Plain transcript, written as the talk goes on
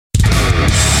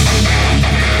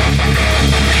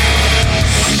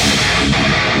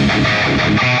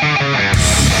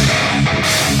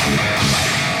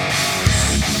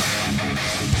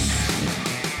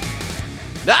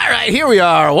right, here we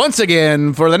are once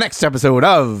again for the next episode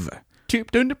of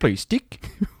Tube Down the Plastic.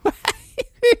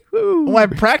 When I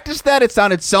practiced that, it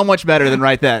sounded so much better than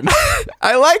right then.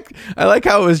 I like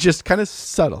how it was just kind of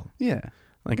subtle. Yeah.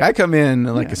 Like I come in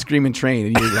like a screaming train,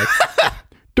 and you're like,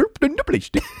 Tube Down the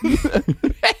Plastic.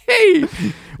 Hey,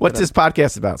 what's this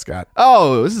podcast about, Scott?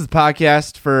 Oh, this is a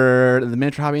podcast for the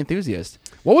miniature hobby enthusiast.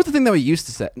 What was the thing that we used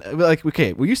to say? Like,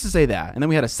 okay, we used to say that, and then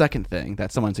we had a second thing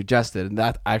that someone suggested, and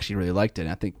that I actually really liked it.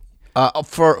 And I think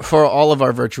For all of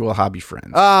our virtual hobby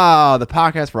friends. the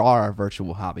podcast for all our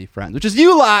virtual hobby friends, which is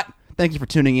you lot. Thank you for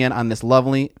tuning in on this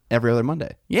lovely every other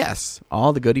Monday. Yes,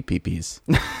 all the goody peepees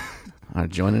are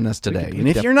joining us today. We And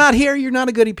if you're not here, you're not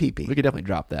a goody peepee. We could definitely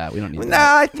drop that. We don't need No,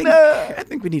 that. I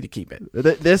think we need to keep it.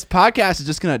 This podcast is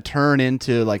just going to turn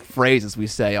into like phrases we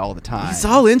say all the time. It's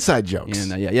all inside jokes.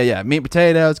 And, yeah. Meat and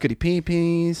potatoes, goody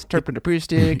pee-pees, turpin to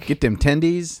stick. Get them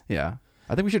tendies. Yeah.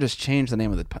 I think we should just change the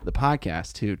name of the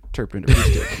podcast to Turpin to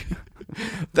stick.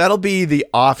 That'll be the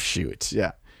offshoot.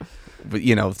 Yeah. But,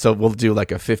 so we'll do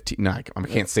like a 15. No, I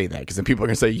can't say that because then people are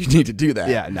going to say you need to do that.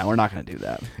 Yeah, no, we're not going to do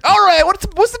that. All right, what's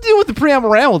the deal with the preamble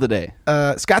ramble today?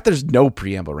 Scott, there's no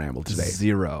preamble ramble today.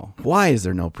 Zero. Why is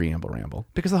there no preamble ramble?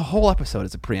 Because the whole episode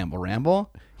is a preamble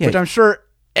ramble, Yeah. which I'm sure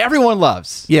everyone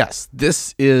loves. Yes,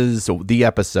 this is the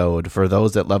episode for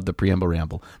those that love the preamble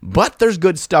ramble, but there's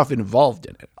good stuff involved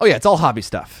in it. Oh, yeah, it's all hobby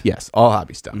stuff. Yes, all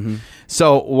hobby stuff.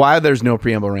 So while there's no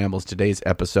preamble rambles, today's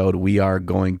episode, we are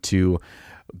going to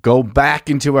go back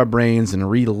into our brains and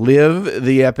relive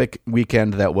the epic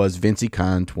weekend that was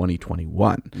VincyCon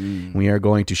 2021. We are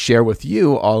going to share with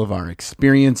you all of our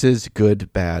experiences,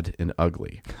 good, bad, and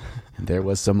ugly. And there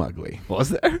was some ugly. Was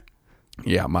there?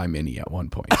 Yeah, my mini at one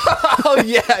point. Oh,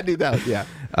 yeah, dude, that was, yeah.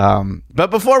 But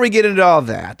before we get into all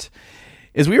that,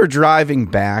 as we were driving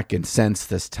back and since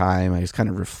this time, I was kind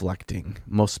of reflecting,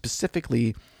 most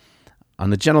specifically on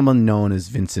the gentleman known as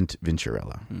Vincent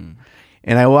Venturella.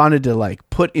 And I wanted to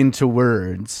put into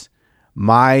words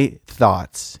my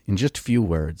thoughts in just a few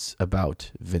words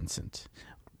about Vincent,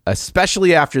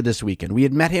 especially after this weekend. We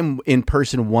had met him in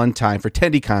person one time for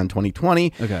TendyCon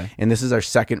 2020. Okay. And this is our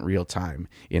second real time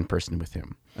in person with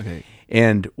him. Okay.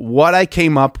 And what I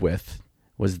came up with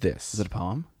was this. Is it a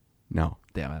poem? No.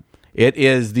 Damn it. It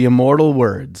is the immortal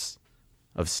words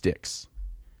of Styx.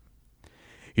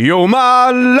 You're my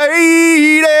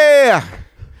lady.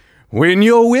 When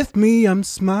you're with me, I'm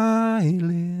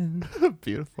smiling.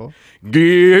 Beautiful.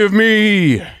 Give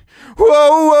me,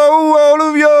 all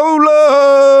of your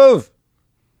love.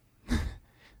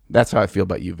 That's how I feel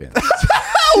about you, Vince.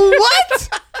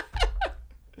 What?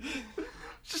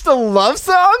 Just a love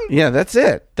song? Yeah, that's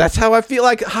it. That's how I feel.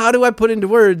 Like, how do I put into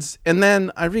words? And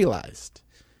then I realized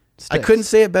I Styx. couldn't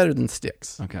say it better than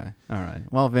Styx. Okay. All right.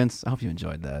 Well, Vince, I hope you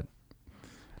enjoyed that.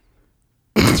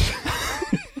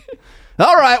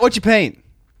 All right. What you paint?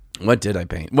 What did I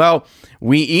paint? Well,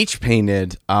 we each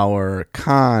painted our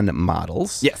con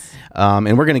models. Yes.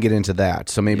 And we're going to get into that.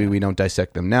 So maybe we don't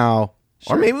dissect them now.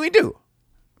 Or maybe we do.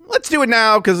 Let's do it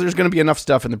now because there's going to be enough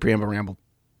stuff in the preamble ramble.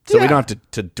 So we don't have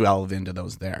to delve into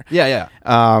those there. Yeah.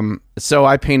 So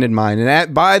I painted mine.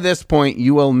 And by this point,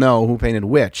 you will know who painted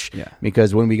which. Yeah.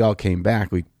 Because when we all came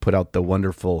back, we put out the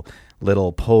wonderful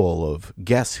little poll of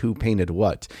guess who painted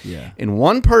what. Yeah. And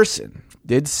one person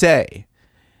did say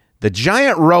the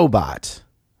giant robot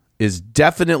is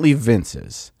definitely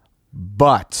Vince's,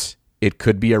 but it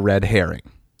could be a red herring.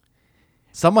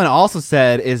 Someone also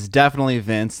said is definitely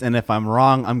Vince, and if I'm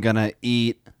wrong, I'm gonna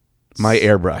eat My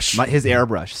airbrush. his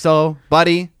airbrush. So,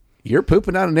 buddy, You're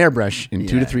pooping out an airbrush in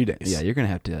 2 to 3 days. Yeah, you're gonna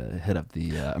have to hit up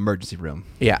the emergency room.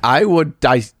 Yeah, I would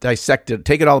dissect it,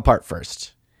 take it all apart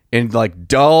first, and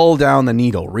dull down the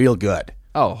needle real good.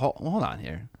 Oh, hold on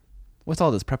here. What's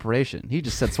all this preparation? He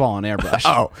just said swallow an airbrush.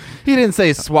 Oh. He didn't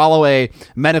say swallow a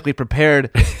medically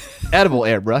prepared edible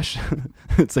airbrush.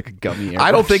 It's like a gummy airbrush.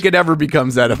 I don't think it ever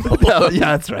becomes edible. Oh,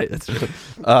 yeah, that's right. That's true.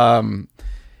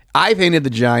 I painted the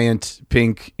giant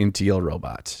pink and teal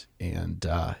robot, and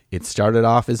it started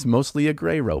off as mostly a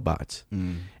gray robot.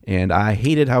 And I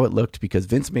hated how it looked because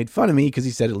Vince made fun of me because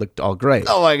he said it looked all gray.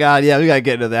 Oh my God. Yeah, we got to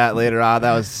get into that later on.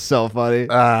 That was so funny.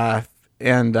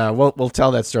 And we'll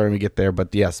tell that story when we get there.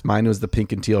 But yes, mine was the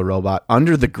pink and teal robot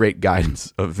under the great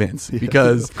guidance of Vince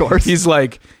because of course. he's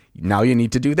like, now you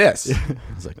need to do this. I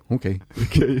was like, okay.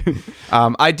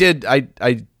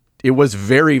 I it was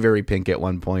very, very pink at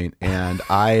one point, and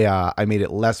I made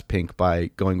it less pink by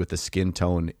going with the skin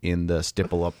tone in the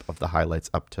stipple up of the highlights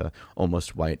up to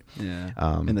almost white. Yeah,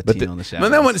 and the but teal in the shadows.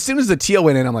 But then as soon as the teal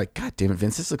went in, I'm like, God damn it,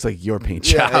 Vince, this looks like your paint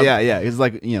job. Yeah. It's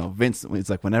like, Vince, it's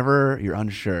like whenever you're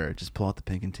unsure, just pull out the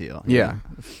pink and teal. Yeah.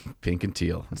 Pink and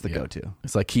teal. That's the go-to.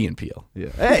 It's like Key and Peele. Yeah.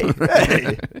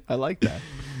 Hey, I like that.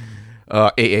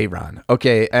 AA Ron.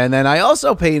 Okay, and then I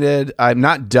also painted, I'm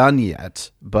not done yet,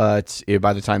 but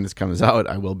by the time this comes out,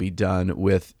 I will be done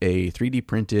with a 3D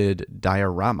printed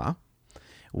diorama,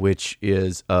 which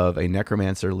is of a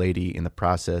necromancer lady in the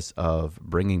process of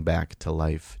bringing back to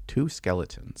life 2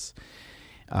 skeletons.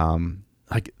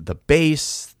 Like the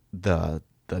base, the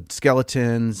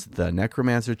skeletons, the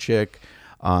necromancer chick,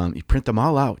 you print them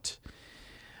all out.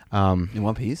 In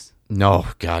one piece? No,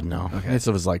 God, no. Okay. It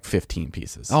was like 15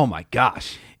 pieces. Oh my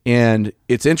gosh. And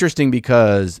it's interesting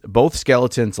because both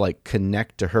skeletons like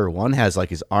connect to her. One has like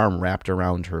his arm wrapped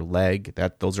around her leg.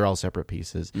 Those are all separate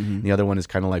pieces. Mm-hmm. The other one is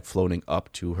kind of like floating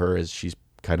up to her as she's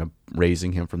kind of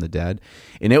raising him from the dead.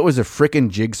 And it was a freaking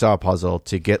jigsaw puzzle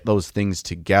to get those things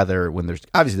together when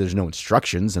there's no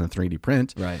instructions in a 3D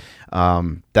print. Right.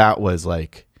 That was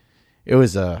like, it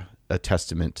was a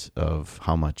testament of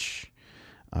how much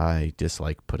I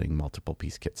dislike putting multiple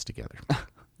piece kits together.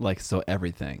 Like, so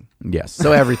everything. Yes.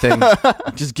 So everything,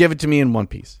 just give it to me in one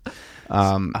piece. So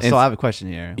I have a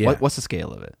question here. Yeah. What's the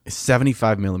scale of it?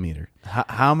 75 millimeter.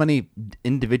 How many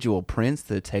individual prints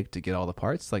did it take to get all the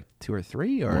parts? Like 2 or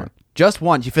 3, or One. just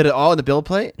one? You fit it all in the build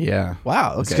plate? Yeah.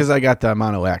 Wow. It's Okay. because I got the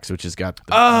Mono X, which has got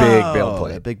the big build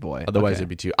plate. The big boy. Otherwise, Okay. it'd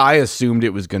be 2. I assumed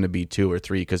it was going to be 2 or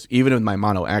 3 because even with my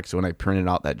Mono X, when I printed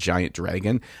out that giant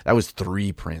dragon, that was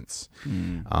 3 prints.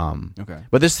 Okay.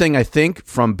 But this thing, I think,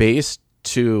 from base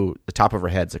to the top of her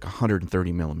head is like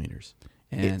 130 millimeters.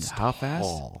 And It's how fast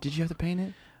tall. did you have to paint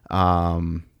it?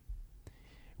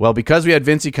 Well, because we had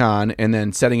VincyCon and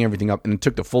then setting everything up, and it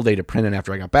took the full day to print it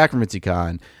after I got back from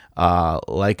VincyCon,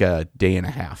 like a day and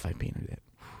a half I painted it.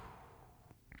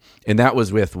 And that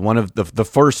was with one of the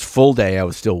first full day I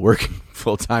was still working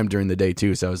full time during the day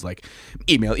too. So I was like,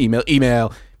 email,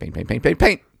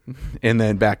 paint. And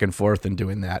then back and forth and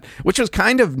doing that, which was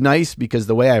kind of nice because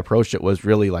the way I approached it was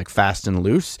really like fast and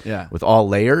loose with all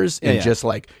layers and just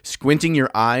like squinting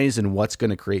your eyes and what's going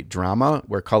to create drama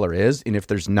where color is. And if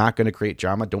there's not going to create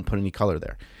drama, don't put any color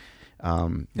there.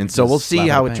 And so we'll see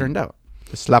how it turned out.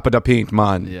 Slap it up paint,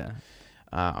 man.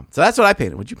 Yeah. So that's what I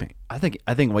painted. What'd you paint? I think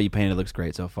what you painted looks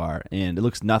great so far, and it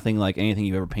looks nothing like anything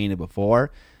you've ever painted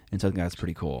before, and so I think that's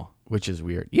pretty cool. Which is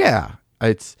weird. Yeah,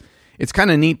 it's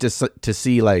kind of neat to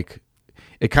see like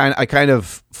I kind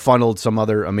of funneled some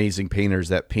other amazing painters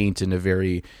that paint in a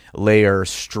very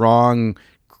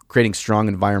creating strong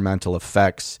environmental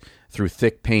effects through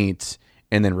thick paint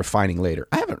and then refining later.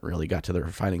 I haven't really got to the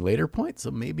refining later point, so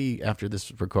maybe after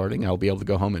this recording, I'll be able to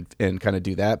go home and kind of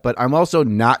do that. But I'm also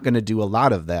not going to do a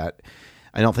lot of that.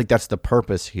 I don't think that's the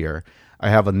purpose here. I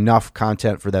have enough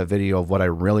content for that video of what I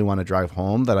really want to drive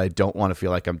home that I don't want to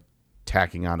feel like I'm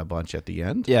tacking on a bunch at the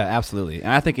end. Yeah, absolutely.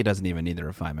 And I think it doesn't even need the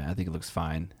refinement. I think it looks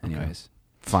fine anyways.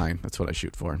 Fine. That's what I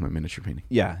shoot for in my miniature painting.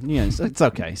 Yeah, it's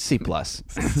okay. C+.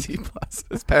 C+.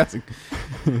 It's passing.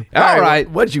 All right.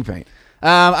 What did you paint?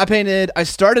 I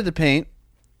started to paint.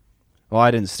 Well,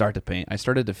 I didn't start to paint. I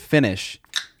started to finish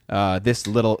this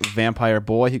little vampire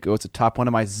boy who goes atop one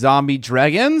of my zombie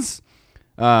dragons.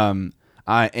 I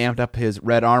amped up his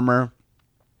red armor,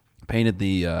 painted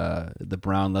the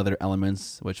brown leather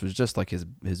elements, which was just like his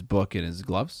book and his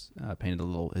gloves. Painted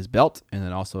his belt and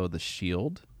then also the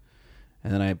shield.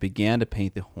 And then I began to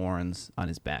paint the horns on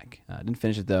his back. I didn't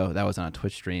finish it though. That was on a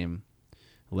Twitch stream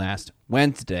last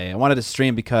Wednesday. I wanted to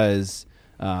stream because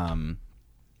we were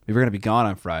going to be gone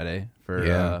on Friday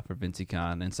for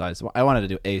VincyCon, and so I wanted to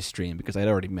do a stream because I'd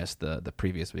already missed the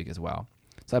previous week as well.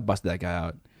 So I busted that guy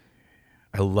out.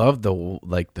 I love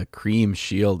the cream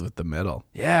shield with the metal.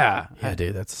 Yeah,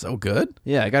 Dude, that's so good.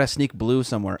 Yeah, I got a sneak blue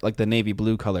somewhere, like the navy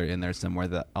blue color in there somewhere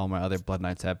that all my other Blood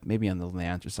Knights have, maybe on the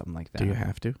Lance or something like that. Do you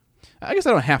have to? I guess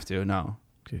I don't have to. No,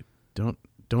 Dude,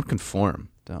 don't conform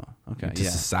don't. Okay, to yeah.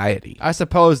 society. I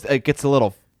suppose it gets a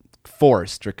little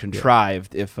forced or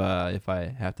contrived if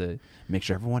I have to make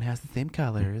sure everyone has the same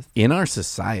colors. In our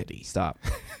society, Stop.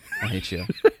 I hate you.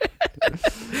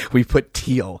 we put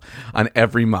teal on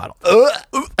every model.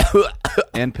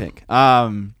 And pink.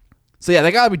 So yeah,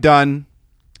 that gotta be done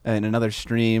in another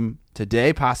stream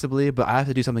today, possibly, but I have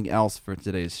to do something else for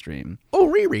today's stream. Oh,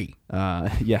 Riri.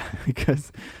 Yeah,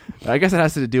 because I guess it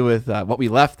has to do with what we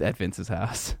left at Vince's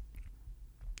house.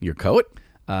 Your coat?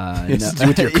 No. It's to do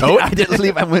with your coat? Yeah, I didn't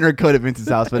leave my winter coat at Vince's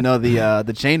house, but no,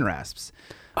 the chain rasps.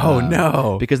 Oh,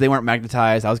 no. Because they weren't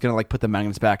magnetized. I was gonna like put the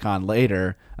magnets back on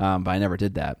later, but I never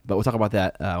did that. But we'll talk about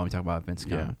that when we talk about VinceCon.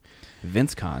 Yeah.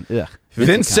 VinceCon. Ugh.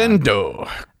 Vincendo.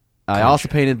 I also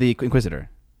painted the Inquisitor.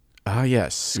 Oh,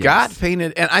 yes. Scott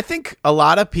painted, and I think a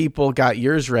lot of people got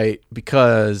yours right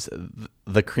because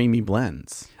the creamy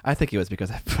blends. I think it was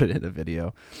because I put it in a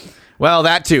video. Well,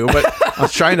 that too, but I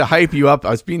was trying to hype you up.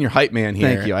 I was being your hype man here.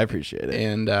 Thank you. I appreciate it.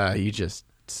 And you just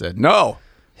said no.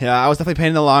 Yeah, I was definitely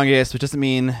painting the longest, which doesn't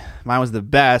mean mine was the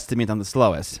best. It means I'm the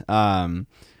slowest.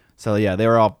 So yeah, they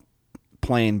were all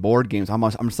playing board games. I'm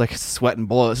just like sweating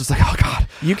bullets. It's just like, oh god,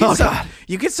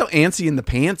 You get so antsy in the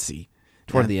pantsy.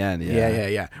 toward the end.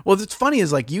 Yeah. Well, what's funny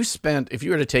is like you spent, if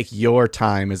you were to take your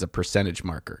time as a percentage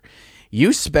marker,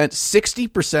 you spent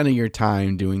 60% of your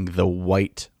time doing the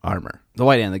white armor. The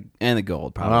white and the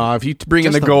gold, probably. If you bring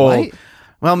in Just the the gold, white?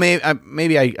 well,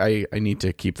 maybe I need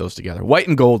to keep those together. White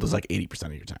and gold is like 80%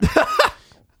 of your time.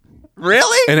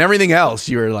 Really? And everything else,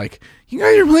 you were like, you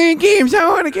guys are playing games. I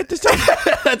want to get this done.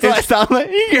 That's what I sound like.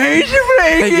 You guys are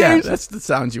playing games. Yeah, that's the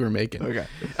sounds you were making. Okay.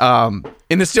 And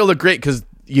it still looked great because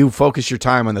you focus your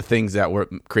time on the things that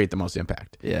create the most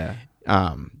impact. Yeah.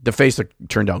 The face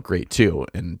turned out great too,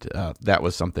 and that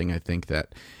was something I think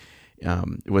that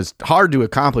it was hard to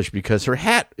accomplish because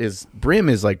her brim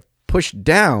is like pushed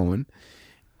down,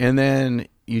 and then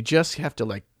you just have to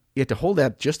hold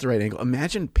that just the right angle.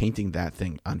 Imagine painting that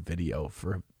thing on video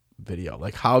for a video.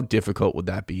 Like, how difficult would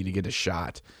that be to get a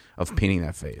shot of painting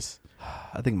that face?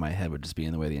 I think my head would just be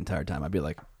in the way the entire time. I'd be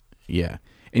like, Yeah.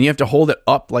 And you have to hold it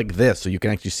up like this so you can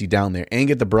actually see down there and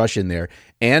get the brush in there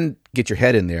and get your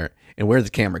head in there. And where's the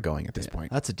camera going at this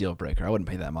point? that's a deal breaker. I wouldn't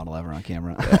paint that model ever on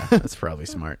camera. That's probably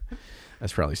smart.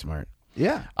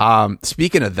 Yeah.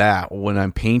 Speaking of that, when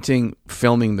I'm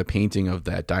filming the painting of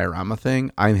that diorama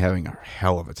thing, I'm having a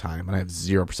hell of a time, and I have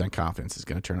 0% confidence it's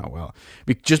going to turn out well.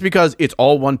 Just because it's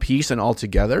all one piece and all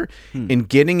together, and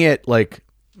getting it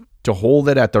to hold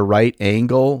it at the right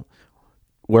angle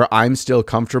where I'm still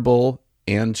comfortable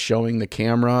and showing the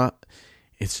camera,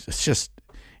 it's just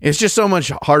so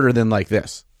much harder than like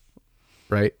this,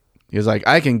 right? It's like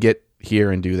I can get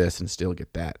here and do this and still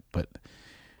get that, but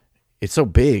it's so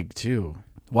big too.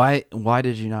 Why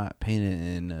did you not paint it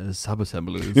in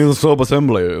sub-assemblies? In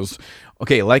sub-assemblies.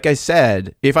 Okay, like I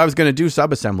said, if I was going to do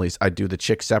sub-assemblies, I'd do the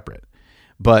chick separate.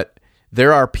 But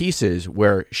there are pieces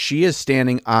where she is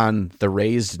standing on the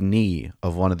raised knee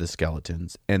of one of the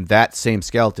skeletons, and that same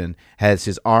skeleton has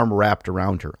his arm wrapped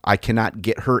around her. I cannot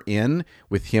get her in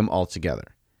with him all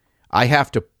together. I have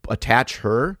to attach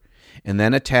her and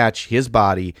then attach his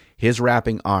body, his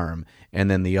wrapping arm,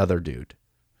 and then the other dude.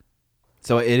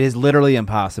 So it is literally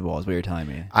impossible, is what you're telling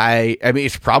me. I mean,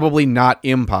 it's probably not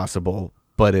impossible,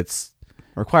 but it's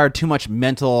Required too much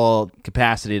mental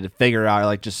capacity to figure out,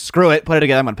 like, just screw it, put it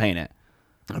together, I'm going to paint it.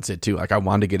 that's it too. Like, I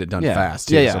wanted to get it done Yeah. fast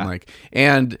too. Yeah, So yeah. I'm like,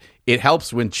 and it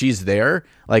helps when she's there.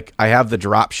 Like, I have the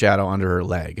drop shadow under her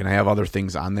leg, and I have other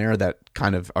things on there that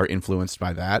kind of are influenced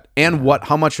by that. And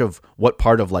how much of what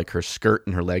part of like her skirt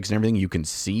and her legs and everything you can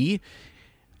see.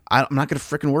 I'm not going to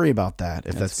freaking worry about that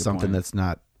if that's a good something point. that's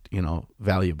not,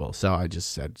 valuable. So I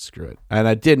just said, screw it. And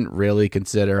I didn't really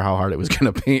consider how hard it was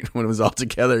going to paint when it was all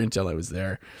together until I was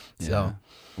there. So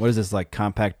What is this, like,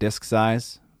 compact disc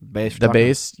size base? the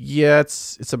base, yeah,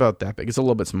 it's about that big. It's a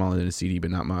little bit smaller than a CD,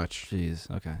 but not much. Jeez,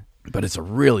 okay. But it's a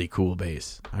really cool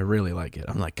base. I really like it.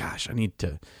 I'm like, gosh, I need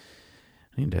to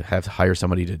hire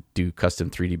somebody to do custom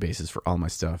 3D bases for all my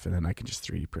stuff, and then I can just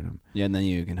 3D print them. Yeah, and then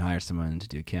you can hire someone to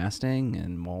do casting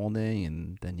and molding,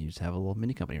 and then you just have a little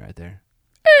mini company right there.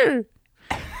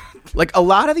 Like a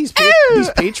lot of these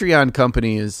Patreon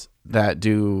companies that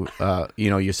do,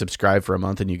 you subscribe for a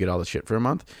month and you get all the shit for a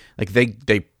month. Like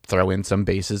they throw in some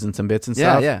bases and some bits and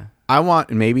stuff. Yeah. I want,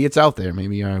 and maybe it's out there.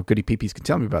 Maybe Goody Peepees can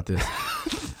tell me about this.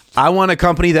 I want a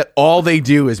company that all they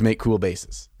do is make cool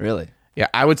bases. Really? Yeah,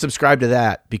 I would subscribe to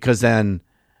that because then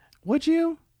Would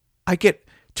you? I get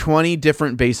 20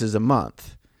 different bases a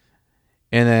month,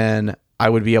 and then I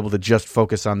would be able to just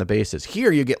focus on the bases.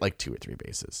 Here, you get like 2 or 3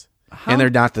 bases, and they're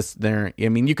not this. I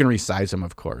mean, you can resize them,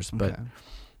 of course, but Okay.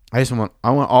 I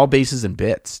want all bases and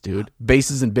bits, dude.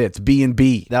 Bases and bits, B and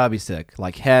B, That would be sick.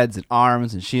 Like heads and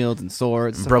arms and shields and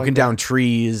swords. Stuff broken like down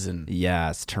trees, and that.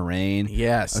 Yes, terrain.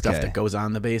 stuff Okay. that goes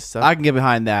on the base stuff. I can get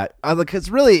behind that. Because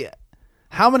really,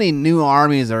 how many new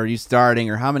armies are you starting,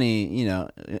 or how many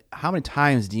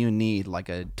times do you need like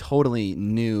a totally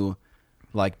new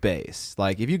like base?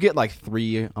 Like if you get like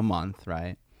 3 a month,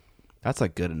 right? That's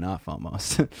like good enough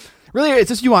almost. Really, it's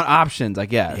just you want options, I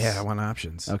guess. yeah, I want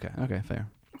options. Okay, fair.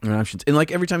 I want options, and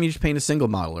like every time you just paint a single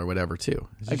model or whatever too.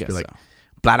 It's I just guess be like, so.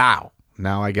 blah,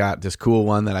 now I got this cool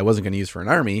one that I wasn't going to use for an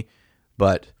army,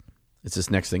 but it's this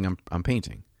next thing I'm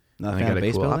painting. Not a And I fan got of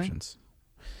base cool building? options.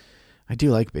 I do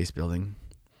like base building,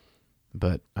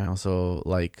 but I also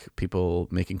like people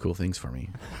making cool things for me,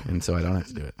 and so I don't have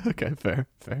to do it. Okay, fair.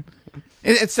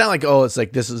 It's not like, oh, it's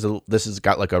like this has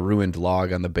got like a ruined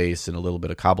log on the base and a little bit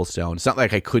of cobblestone. It's not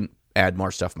like I couldn't add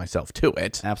more stuff myself to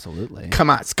it. Absolutely. Come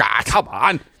on, Scott. Come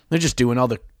on. They're just doing all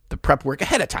the prep work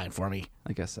ahead of time for me.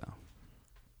 I guess so.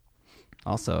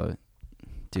 Also,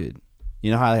 dude,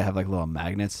 you know how they have like little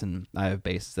magnets, and I have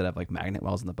bases that have like magnet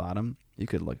wells in the bottom? You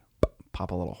could like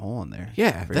pop a little hole in there.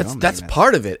 Yeah, for your that's own that's magnets.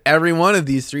 part of it. Every one of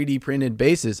these 3D printed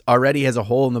bases already has a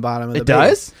hole in the bottom of the It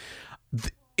base.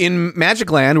 does? In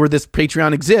Magic Land, where this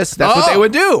Patreon exists, that's what they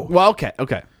would do. Well, okay. All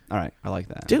right. I like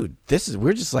that. Dude,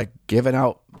 we're just like giving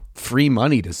out free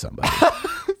money to somebody.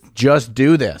 Just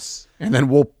do this, and then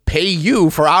we'll pay you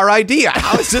for our idea.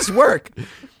 How does this work?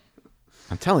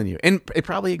 I'm telling you, and it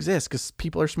probably exists because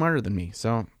people are smarter than me.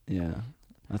 So Yeah.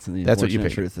 That's the That's what you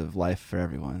unfortunate pay. truth of life for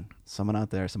everyone. Someone out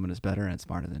there, someone is better and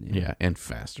smarter than you. yeah, and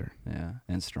faster. Yeah.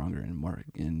 And stronger and more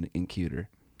and cuter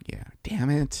Yeah, damn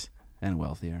it. and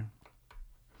wealthier.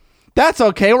 That's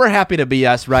okay. We're happy to be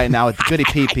us right now with Goody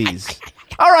PPs.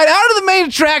 All right, out of the main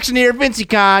attraction here,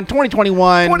 VincyCon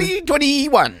 2021.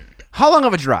 2021, How long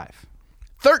of a drive?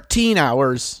 13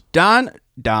 hours. Don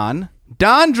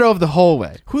drove the whole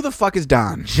way. Who the fuck is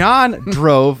Don? John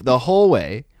drove the whole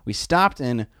way. We stopped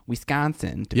in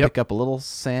Wisconsin to Yep. pick up a little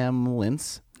Sam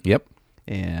Lintz, Yep,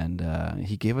 and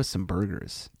he gave us some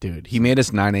burgers. dude, he made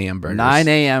us 9 a.m. burgers. 9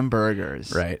 a.m.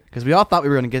 burgers. Right. Because we all thought we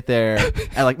were going to get there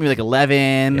at like maybe like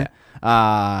 11.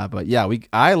 Yeah. But yeah,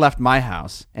 I left my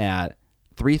house at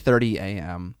 3:30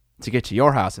 a.m. to get to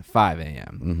your house at 5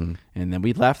 a.m. And then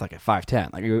we left like at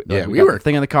 5:10. Like we we got were- the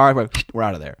thing in the car. We're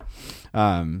out of there.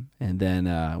 And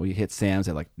then we hit Sam's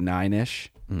at like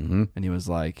 9-ish. And he was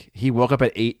like, he woke up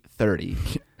at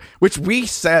 8:30. Which we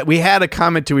had a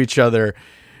comment to each other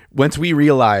once we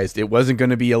realized it wasn't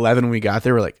going to be 11 when we got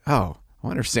there. We're like, oh, I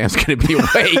wonder if Sam's going to be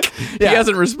awake. He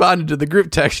hasn't responded to the group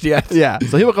text yet. Yeah.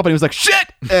 So he woke up and he was like,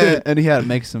 shit. And he had to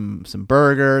make some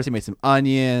burgers. He made some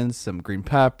onions, some green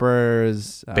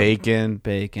peppers, Bacon.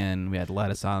 We had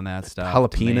lettuce on that stuff.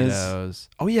 Jalapenos. Tomatoes.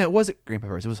 Oh, yeah. It wasn't green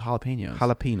peppers. It was jalapenos.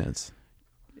 Jalapenos.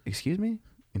 Excuse me?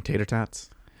 And tater tots.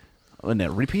 Oh, no,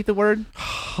 repeat the word.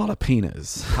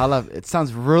 Jalapenos. It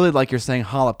sounds really like you're saying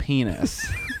jalapenos.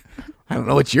 I don't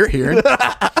know what you're hearing.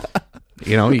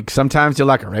 You know, sometimes you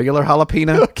like a regular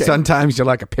jalapeno. Sometimes you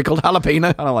like a pickled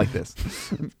jalapeno. I don't like this.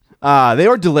 They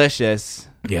were delicious.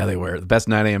 Yeah, they were. The best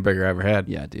 9 a.m. burger I ever had.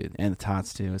 Yeah, dude. And the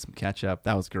tots, too. With some ketchup.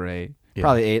 That was great. Yeah.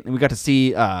 Probably ate. And we got to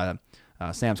see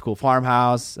Sam's cool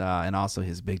farmhouse and also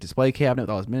his big display cabinet with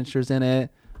all his miniatures in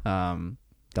it. That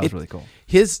was really cool.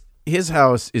 His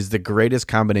house is the greatest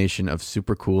combination of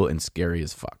super cool and scary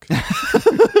as fuck.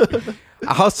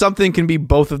 How something can be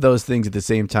both of those things at the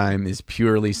same time is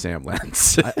purely Sam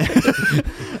Lentz. I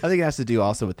think it has to do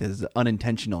also with his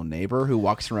unintentional neighbor who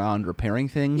walks around repairing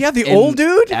things. Yeah, the old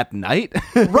dude? at night.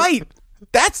 Right.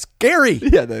 That's scary.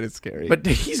 Yeah, that is scary. But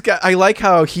I like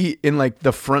how he, in like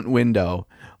the front window,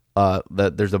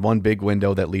 there's a one big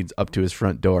window that leads up to his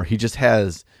front door. He just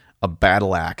has a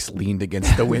battle axe leaned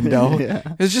against the window. Yeah.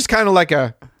 It's just kind of like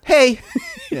a, hey,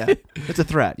 yeah, it's a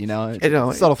threat, you know,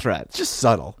 know, subtle threat. it's just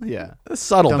subtle. Yeah. A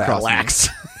subtle Don't battle cross me. axe.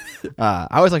 I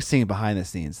always like seeing behind the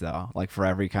scenes though, like for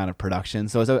every kind of production.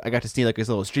 So I got to see like his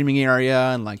little streaming area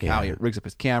and like how he Yeah. rigs up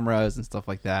his cameras and stuff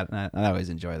like that. And I always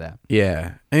enjoy that.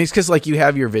 Yeah, and it's because like you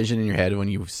have your vision in your head when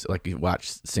you watch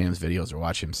Sam's videos or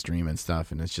watch him stream and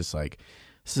stuff, and it's just like,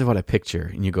 this is what I picture,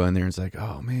 and you go in there and it's like,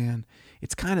 oh man,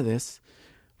 it's kind of this,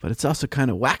 but it's also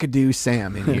kind of wackadoo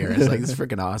Sam in here. It's like, it's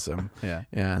freaking awesome. Yeah.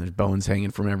 Yeah, there's bones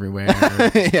hanging from everywhere.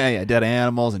 yeah, dead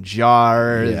animals and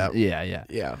jars. Yeah. Yeah.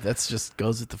 Yeah, that's just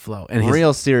goes with the flow. And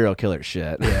Real serial killer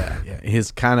shit. yeah,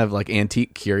 his kind of like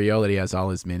antique curio that he has all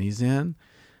his minis in.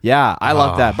 Yeah, I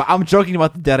love that. But I'm joking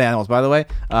about the dead animals, by the way.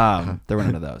 There were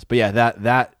none of those. But yeah,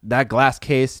 that glass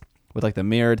case with like the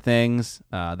mirrored things,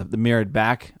 the mirrored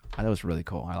back, that was really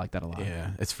cool. I like that a lot.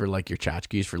 Yeah, it's for like your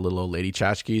tchotchkes, for little old lady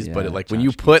tchotchkes. Yeah, But when you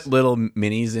tchotchkes. put little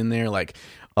minis in there, like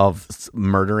of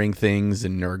murdering things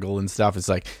and Nurgle and stuff, it's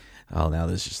like, oh, now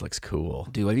this just looks cool.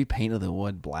 Dude, have you painted the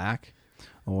wood black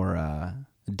or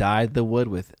dyed the wood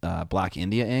with black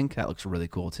India ink? That looks really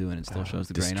cool too, and it still shows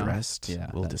the grain off. Distressed,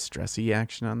 Yeah, a little distressy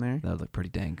action on there. that would look pretty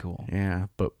dang cool. Yeah,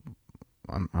 but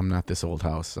I'm not this old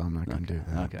house, so I'm not going to do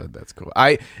that. okay. But that's cool.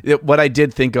 What I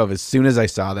did think of as soon as I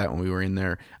saw that when we were in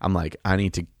there, I'm like, I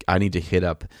need to hit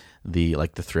up the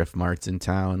thrift marts in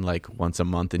town like once a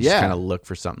month and just Yeah. kind of look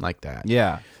for something like that.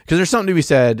 Yeah. Because there's something to be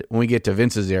said when we get to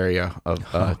Vince's area of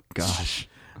Oh gosh.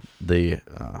 the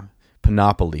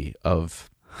panoply of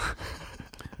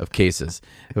cases,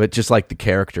 but just like the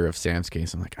character of Sam's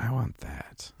case, I'm like, I want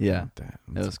that. I Yeah. want that.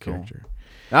 That was the cool. character.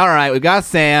 All right, we got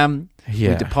Sam.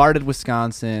 Yeah. We departed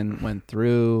Wisconsin, went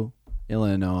through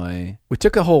Illinois. We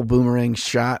took a whole boomerang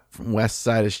shot from west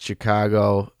side of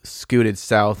Chicago, scooted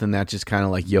south, and that just kind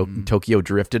of like Tokyo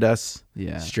drifted us.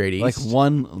 Yeah. Straight east. Like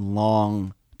one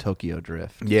long Tokyo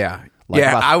drift. Yeah. Like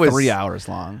yeah, about I was 3 hours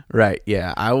long. Right.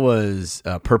 Yeah, I was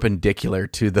perpendicular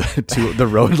to the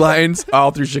road lines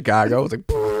all through Chicago. I was like,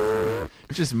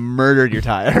 Just murdered your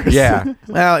tires. yeah.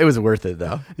 Well, it was worth it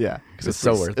though. Yeah. It was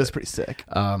so worth It was pretty sick.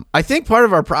 I think part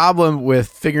of our problem with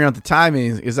figuring out the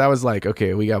timing is I was like,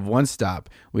 okay, we have one stop.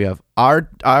 We have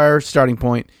our starting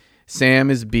point. Sam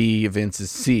is B, Vince is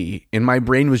C. And my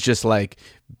brain was just like,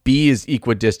 B is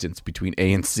equidistance between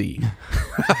A and C.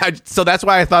 So that's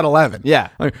why I thought 11. Yeah.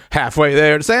 Like halfway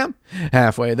there to Sam,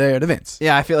 halfway there to Vince.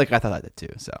 Yeah, I feel like I thought I did too.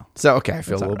 So okay, I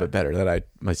feel That's a little all bit better that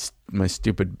my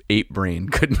stupid ape brain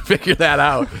couldn't figure that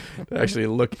out. To actually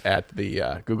look at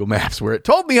the Google Maps where it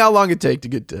told me how long it'd take to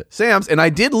get to Sam's, and I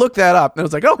did look that up, and I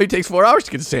was like, oh, it takes 4 hours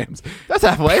to get to Sam's. That's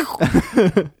halfway.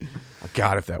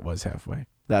 God, if that was halfway.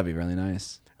 That'd be really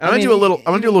nice. I'm gonna do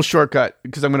a little shortcut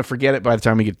because I'm gonna forget it by the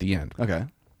time we get to the end. Okay.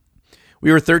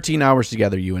 We were 13 hours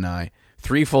together, you and I,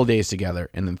 3 full days together,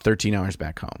 and then 13 hours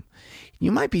back home.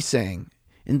 You might be saying,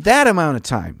 in that amount of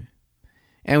time,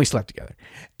 and we slept together,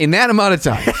 in that amount of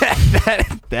time,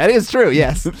 That is true.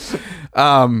 Yes.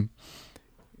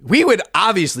 we would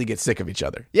obviously get sick of each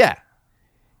other. Yeah.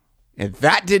 And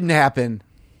that didn't happen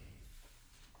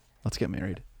Let's get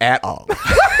married. at all.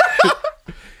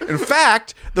 In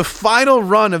fact, the final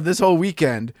run of this whole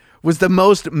weekend was the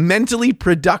most mentally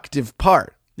productive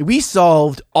part. We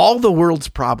solved all the world's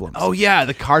problems. Oh yeah,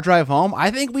 the car drive home. I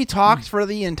think we talked for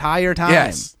the entire time.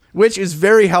 yes. Which is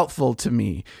very helpful to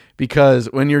me because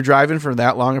when you're driving for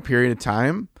that long a period of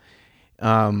time,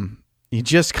 you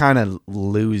just kind of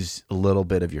lose a little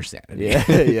bit of your sanity.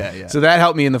 Yeah. So that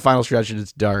helped me in the final stretch. And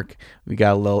it's dark. We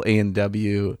got a little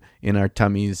A&W in our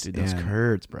tummies. Dude, those and-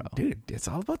 curds, bro. Dude, it's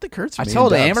all about the curds. I for me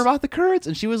told and Dubs. Amber about the curds,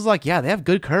 and she was like, "Yeah, they have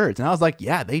good curds," and I was like,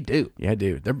 "Yeah, they do." Yeah,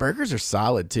 dude. Their burgers are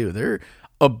solid, too. They're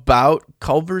about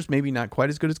Culver's, maybe not quite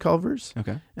as good as Culver's.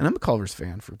 Okay. And I'm a Culver's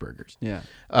fan for burgers. Yeah.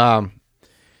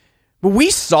 But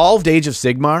we solved Age of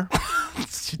Sigmar.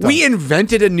 We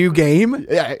invented a new game.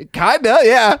 Yeah, kinda.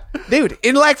 Yeah. Dude,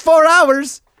 in like 4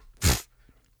 hours.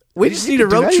 We just need a could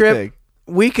do road trip. anything.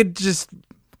 We could just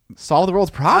Solve the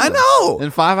world's problems. I know.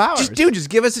 In 5 hours. just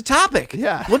give us a topic.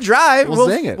 Yeah. We'll drive. We'll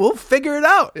sing it. We'll figure it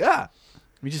out. Yeah.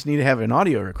 We just need to have an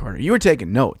audio recorder. You were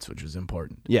taking notes, which was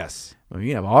important. Yes. Well,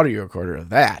 you have an audio recorder of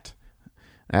that.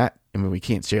 I mean, we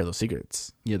can't share those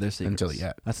secrets Yeah, there's secrets. until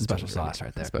yet. That's a Until special we're ready. sauce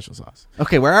right there. Special sauce.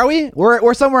 Okay, where are we?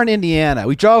 We're somewhere in Indiana.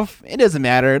 We drove. It doesn't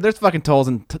matter. There's fucking tolls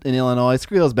in Illinois.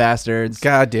 Screw those bastards.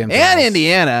 Goddamn. And tolls.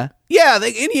 Indiana. Yeah,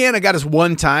 Indiana got us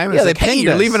one time. Yeah, It's they like, hey, pinged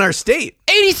you're us. leaving our state.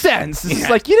 80 cents. It's Yeah.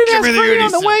 like, you didn't Give ask me the for it 80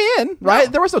 on the way in,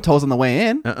 right? There was no tolls on the way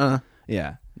in.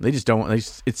 Yeah. They just don't.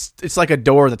 It's like a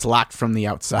door that's locked from the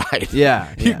outside.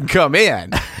 Yeah. You yeah. can come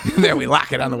in, and then we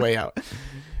lock it on the way out.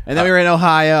 And then we were in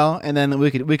Ohio, and then we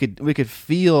could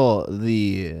feel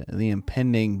the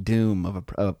impending doom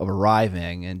of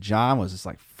arriving, and John was just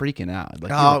like freaking out.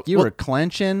 Like you were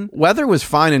clenching. Weather was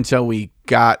fine until we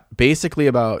got basically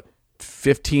about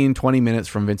 15, 20 minutes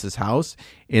from Vince's house,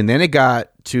 and then it got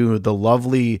to the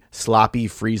lovely, sloppy,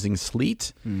 freezing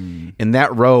sleet, and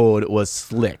that road was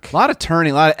slick. A lot of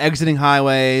turning, a lot of exiting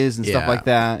highways and stuff Yeah. like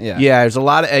that. Yeah. Yeah, there's a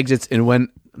lot of exits, and when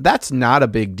that's not a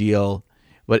big deal,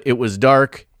 but it was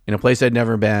dark in a place I'd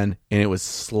never been, and it was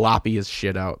sloppy as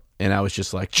shit out, and I was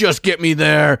just like, just get me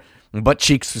there. Butt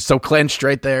cheeks were so clenched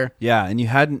right there. Yeah, and you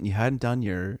hadn't done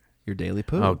your daily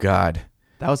poo. Oh God,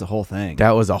 That was a whole thing.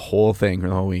 that was a whole thing for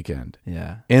the whole weekend.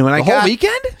 yeah. And when the I whole got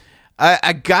weekend?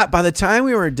 I got by the time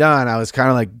we were done, I was kind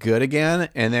of like good again,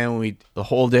 and then the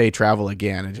whole day travel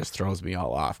again. It just throws me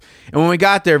all off. And when we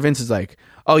got there, Vince is like,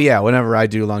 "Oh yeah, whenever I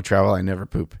do long travel, I never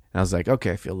poop." And I was like,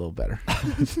 "Okay, I feel a little better."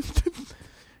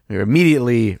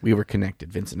 We were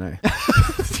connected, Vince and I,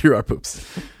 through our poops.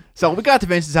 So we got to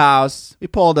Vince's house. We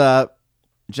pulled up.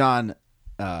 John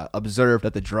observed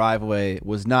that the driveway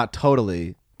was not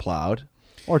totally plowed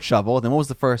or shoveled. Then what was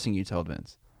the first thing you told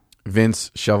Vince? Vince,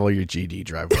 shovel your GD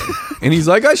driveway. And he's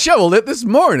like, "I shoveled it this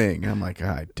morning." I'm like,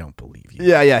 "I don't believe you."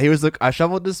 Yeah. He was like, I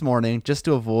shoveled this morning just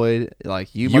to avoid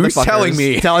like you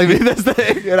motherfuckers telling me this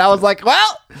thing. And I was like,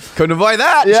 well, Couldn't avoid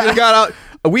that. Yeah. Should have got out.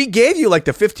 We gave you like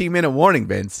the 15-minute warning,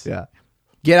 Vince. yeah,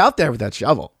 Get out there with that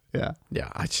shovel. yeah. Yeah,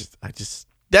 I just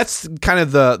that's kind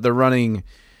of the running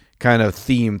kind of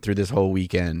theme through this whole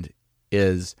weekend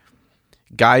is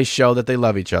guys show that they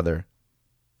love each other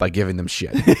by giving them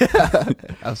shit.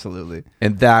 Absolutely.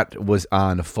 And that was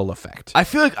on full effect. I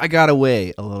feel like I got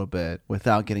away a little bit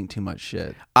without getting too much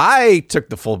shit. I took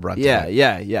the full brunt of it.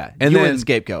 Yeah. And You were then- the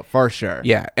scapegoat for sure.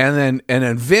 Yeah, and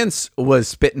then Vince was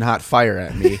spitting hot fire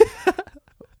at me,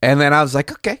 and then I was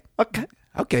like,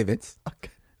 okay, Vince,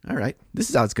 all right, this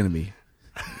is how it's gonna be.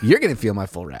 You're gonna feel my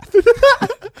full wrath.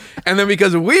 And then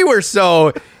because we were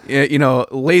so,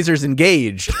 lasers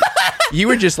engaged, you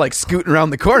were just like scooting around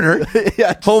the corner,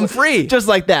 home free. Just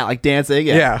like that, like dancing.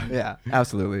 Yeah. Yeah,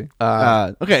 absolutely.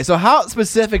 Okay, so how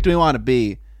specific do we want to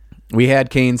be? We had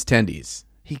Cane's tendies.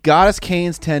 He got us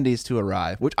Cane's tendies to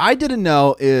arrive, which I didn't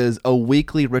know is a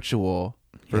weekly ritual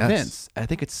for Yes. Vince. I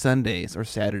think it's Sundays or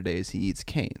Saturdays he eats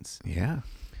Cane's. Yeah,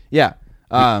 Yeah.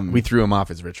 we threw him off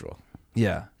his ritual.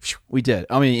 Yeah, we did.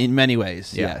 I mean, in many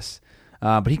ways, Yeah. yes.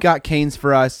 But he got Cane's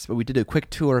for us. But we did a quick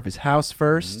tour of his house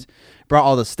first. Brought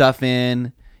all the stuff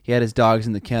in. He had his dogs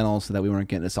in the kennel so that we weren't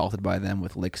getting assaulted by them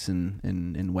with licks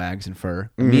and wags and fur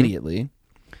immediately.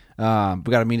 We got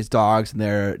to meet his dogs, and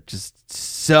they're just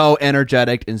so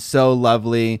energetic and so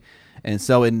lovely and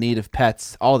so in need of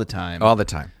pets all the time. All the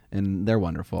time, And they're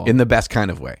wonderful. in the best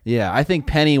kind of way. Yeah, I think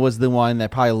Penny was the one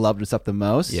that probably loved us up the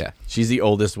most. Yeah, she's the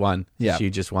oldest one. Yeah. She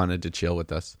just wanted to chill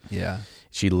with us. Yeah.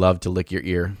 She loved to lick your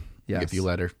ear Yes. if you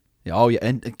let her. Yeah. Oh, yeah.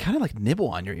 And kind of like nibble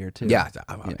on your ear, too. Yeah.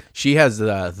 She has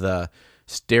the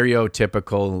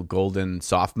stereotypical golden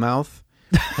soft mouth.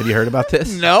 Have you heard about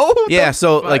this? No? Yeah,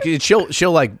 so like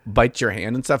she'll like bite your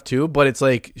hand and stuff too, but it's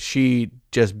like she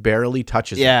just barely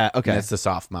touches it. Yeah, okay. And it's the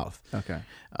soft mouth. Okay.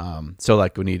 So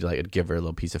like we need to like give her a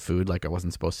little piece of food like I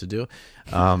wasn't supposed to do.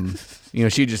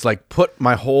 She just like put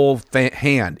my whole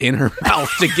hand in her mouth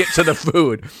to get to the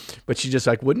food, but she just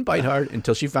like wouldn't bite hard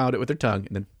until she found it with her tongue,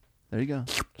 and then There you go.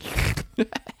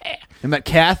 And met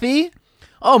Kathy?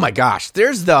 oh my gosh,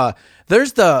 there's the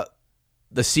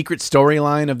secret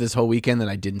storyline of this whole weekend that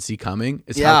I didn't see coming.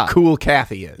 Is Yeah. how cool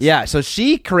Kathy is. Yeah, so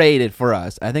she created for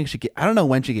us. I think I don't know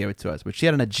when she gave it to us, but she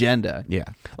had an agenda. Yeah.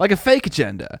 Like a fake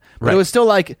agenda. But Right. it was still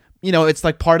like, it's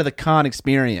like part of the con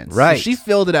experience. Right. So she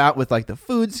filled it out with like the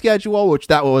food schedule, which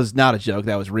that was not a joke,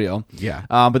 that was real. Yeah.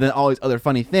 But then all these other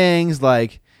funny things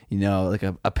like, like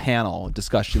a panel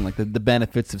discussion, like the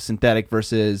benefits of synthetic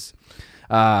versus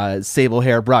sable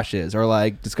hair brushes, or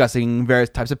like discussing various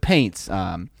types of paints.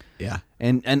 Yeah.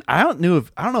 And I don't know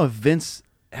if Vince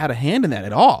had a hand in that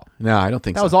at all. No, I don't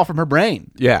think That so. was all from her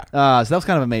brain. Yeah. So that was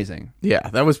kind of amazing. Yeah,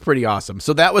 that was pretty awesome.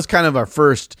 So that was kind of our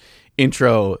first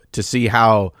intro to see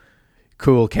how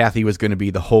cool Kathy was going to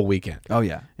be the whole weekend. Oh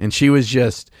yeah. And she was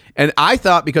and I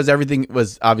thought because everything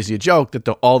was obviously a joke that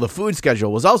all the food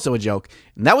schedule was also a joke.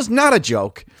 And that was not a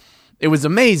joke. It was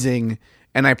amazing.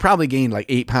 And I probably gained like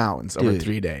 8 pounds over Dude,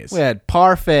 3 days. We had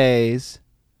parfaits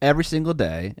every single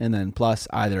day, and then plus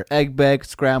either egg baked,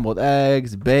 scrambled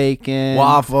eggs, bacon,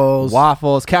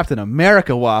 waffles, Captain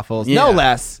America waffles, no Yeah.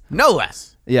 less. No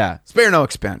less. Yeah. Spare no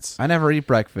expense. I never eat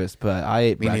breakfast, but I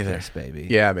ate Me neither. breakfast, baby.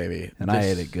 Yeah, baby. And I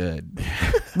ate it good.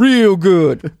 Real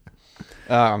good.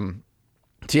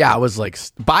 So yeah, I was like,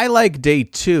 by like day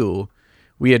 2,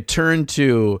 we had turned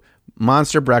to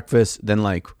monster breakfast, then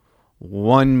like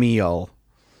one meal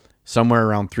somewhere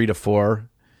around 3 to 4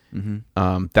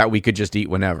 that we could just eat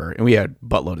whenever. And we had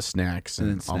buttload of snacks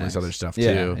and all this other stuff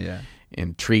too. Yeah.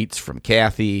 And treats from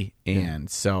Kathy. And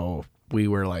so we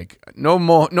were like, no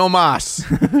more, no mas.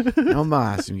 No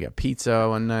mas. And we got pizza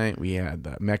one night. We had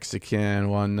the Mexican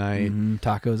one night.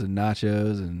 Tacos and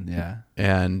nachos, and yeah.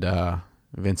 And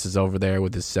Vince is over there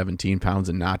with his 17 pounds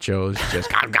of nachos. Just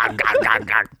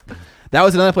That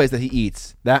was another place that he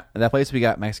eats. That place we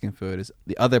got Mexican food is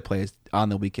the other place on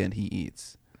the weekend he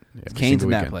eats. every Cane's single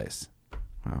in that weekend. place.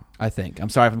 Wow. I think. I'm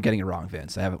sorry if I'm getting it wrong,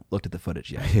 Vince. I haven't looked at the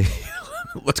footage yet.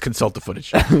 Let's consult the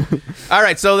footage. All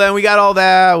right, so then we got all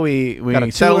that. We Got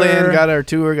a settled in, tour. got our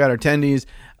tour, got our tendies.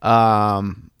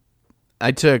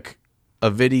 I took a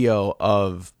video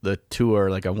of the tour,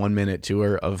 like a 1-minute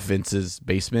tour of Vince's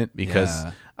basement because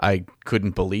Yeah. I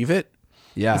couldn't believe it.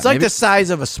 Yeah. It's like maybe, the size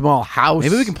of a small house.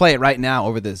 maybe we can play it right now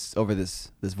over this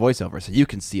voiceover so you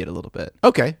can see it a little bit.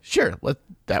 Okay, sure.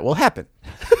 That will happen.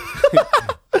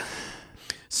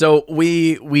 So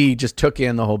we just took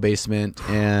in the whole basement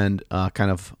and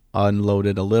kind of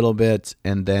unloaded a little bit,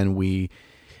 and then we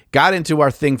got into our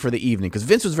thing for the evening because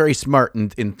Vince was very smart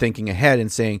in thinking ahead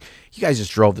and saying, "You guys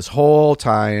just drove this whole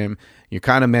time. You're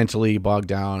kind of mentally bogged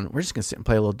down. We're just gonna sit and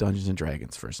play a little Dungeons and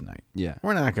Dragons first night. Yeah.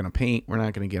 We're not gonna paint. We're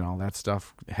not gonna get all that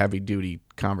stuff. Heavy duty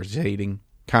conversating.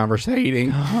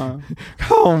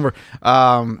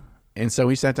 And so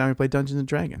we sat down and played Dungeons and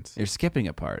Dragons. You're skipping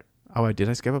a part. Oh, did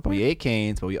I skip a part? We ate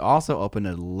Cane's, but we also opened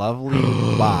a lovely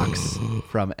box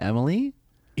from Emily.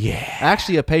 Yeah.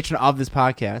 Actually, a patron of this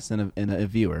podcast and a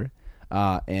viewer.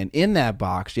 And in that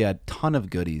box, she had a ton of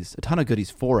goodies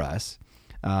for us.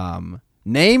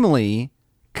 Namely,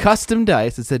 custom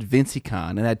dice that said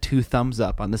VinciCon and had 2 thumbs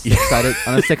up on the 6-sided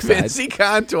on the 6 side.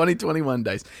 VinciCon 2021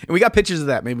 dice. And we got pictures of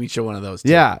that. Maybe we show one of those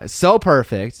too. Yeah, so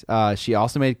perfect. She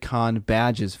also made con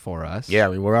badges for us. Yeah,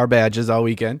 we wore our badges all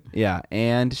weekend. Yeah,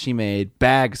 and she made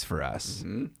bags for us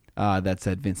that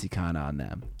said VinciCon on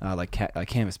them, like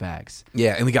canvas bags.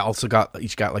 Yeah, and we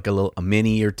each got like a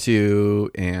mini or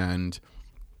 2, and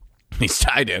at least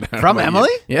I did. From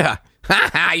Emily? Yeah.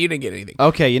 You didn't get anything.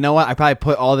 Okay, you know what? I probably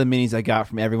put all the minis I got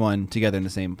from everyone together in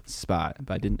the same spot,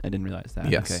 but I didn't realize that.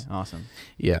 Yes. Okay, awesome.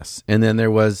 Yes, and then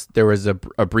there was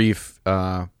a brief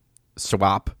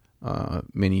swap,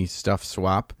 mini stuff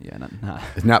swap. Yeah,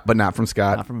 Not from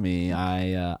Scott. not from me.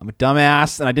 I'm a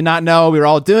dumbass, and I did not know we were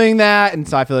all doing that, and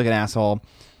so I feel like an asshole.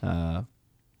 But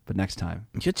next time.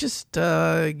 You just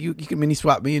you can mini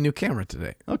swap me a new camera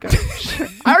today. Okay.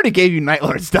 I already gave you Night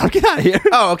Lord stuff. Get out of here.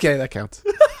 Oh, okay, that counts.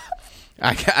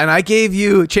 I gave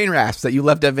you chain rasps that you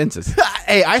left at Vince's.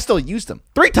 Hey, I still used them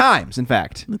 3 times, in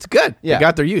fact. That's good. Yeah. They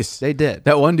got their use. They did.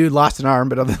 That one dude lost an arm,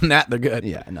 but other than that, they're good.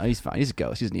 Yeah, no, he's fine. He's a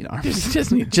ghost. He doesn't need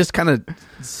arms. just kind of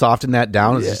soften that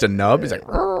down. It's just a nub. He's like,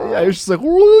 Yeah, he's just like,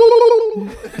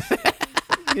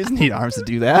 he doesn't need arms to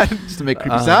do that, just to make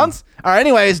creepy sounds. All right,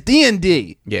 anyways,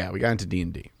 D&D. yeah, we got into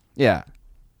D&D. Yeah.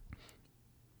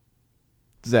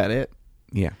 Is that it?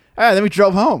 Yeah. All right, then we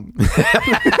drove home.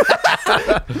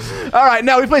 All right,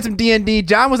 now we played some D&D.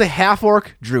 John was a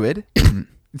half-orc druid. What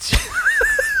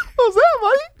was that,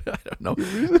 buddy? I don't know.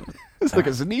 It's like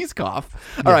a sneeze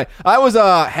cough. All right, I was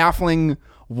a halfling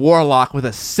warlock with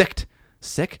a sick,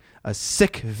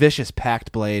 vicious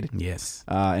pact blade. Yes.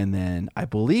 And then I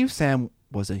believe Sam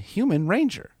was a human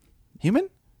ranger. Human?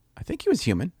 I think he was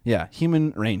human. Yeah,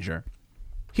 human ranger.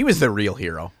 He was the real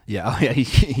hero. Yeah, oh, yeah,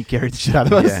 he carried the shit out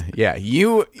of us. Yeah.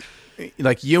 You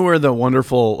were the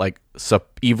wonderful,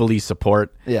 evilly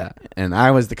support. Yeah. And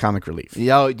I was the comic relief.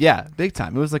 Yeah, big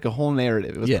time. It was like a whole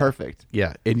narrative. It was perfect.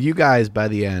 Yeah. And you guys, by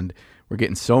the end, were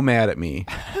getting so mad at me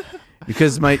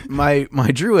because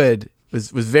my druid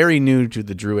was very new to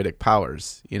the druidic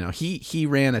powers. You know, he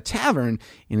ran a tavern,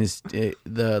 and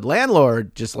the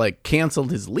landlord just canceled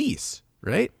his lease,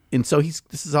 right? And so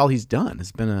this is all he's done.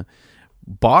 Has been a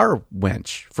bar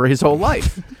wench for his whole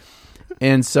life.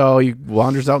 And so he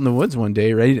wanders out in the woods one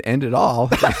day, ready to end it all.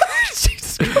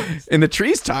 And the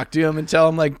trees talk to him and tell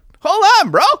him, hold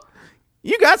on, bro.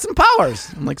 You got some powers.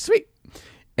 I'm like, sweet.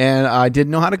 And I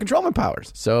didn't know how to control my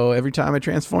powers. So every time I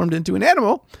transformed into an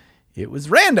animal, it was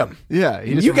random. Yeah.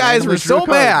 You guys were so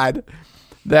mad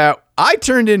that I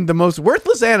turned into the most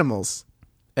worthless animals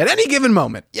at any given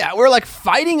moment. Yeah, we're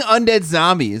fighting undead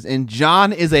zombies, and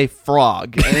John is a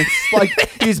frog, and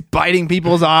it's he's biting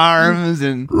people's arms,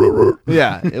 and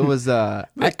yeah, it was.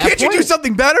 Can't you do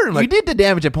something better? You did the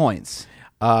damage at points.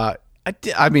 I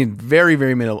mean, very,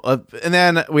 very minimal. And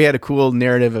then we had a cool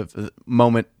narrative of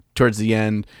moment towards the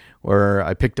end where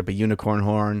I picked up a unicorn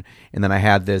horn, and then I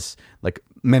had this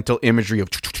mental imagery of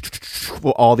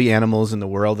all the animals in the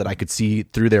world that I could see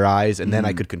through their eyes, and then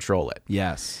I could control it.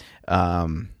 Yes.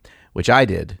 Which I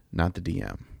did, not the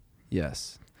DM.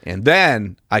 Yes. And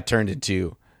then I turned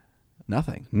into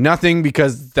nothing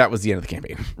because that was the end of the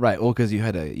campaign. Right. Well, because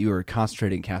you were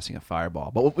concentrating casting a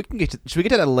fireball. But we can should we get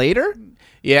to that later?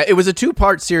 Yeah, it was a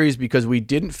 2-part series because we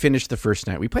didn't finish the first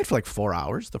night. We played for 4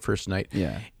 hours the first night.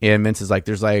 Yeah. And Vince is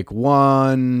there's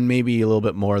one, maybe a little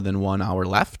bit more than 1 hour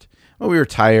left. Well, we were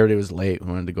tired. It was late. We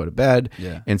wanted to go to bed.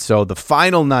 Yeah. And so the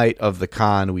final night of the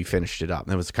con, we finished it up.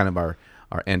 And that was kind of our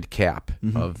end cap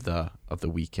of the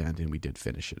weekend, and we did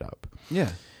finish it up.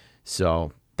 Yeah.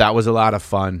 So that was a lot of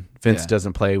fun. Vince Yeah.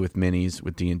 doesn't play with minis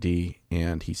with D&D,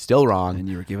 and he's still wrong. And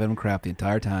you were giving him crap the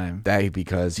entire time.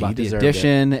 Because he About the deserved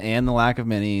addition and the lack of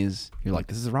minis. You're like,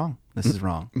 this is wrong. This is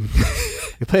wrong.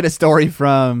 You played a story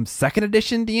from 2nd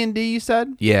edition D&D, you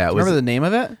said? Yeah. Do you remember the name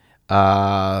of it?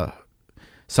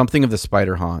 Something of the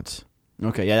Spider Haunt.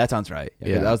 Okay, yeah, that sounds right.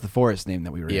 Yeah. That was the forest name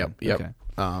that we were in. Yep. Okay.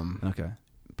 Okay.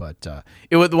 But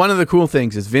it was one of the cool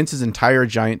things is Vince's entire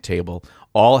giant table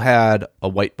all had a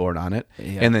whiteboard on it,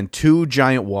 and then 2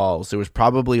 giant walls. There was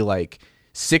probably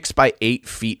 6 by 8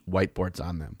 feet whiteboards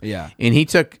on them. Yeah. And he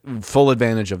took full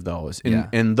advantage of those. And, Yeah.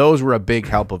 and those were a big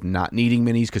help of not needing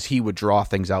minis because he would draw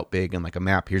things out big and a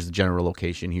map. Here's the general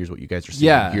location. Here's what you guys are seeing.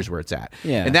 Yeah. Here's where it's at.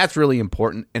 Yeah. And that's really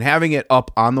important. And having it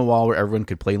up on the wall where everyone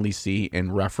could plainly see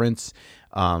and reference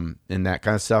and that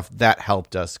kind of stuff, that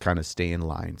helped us kind of stay in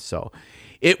line. So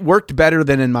it worked better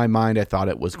than in my mind I thought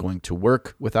it was going to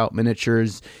work without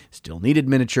miniatures. Still needed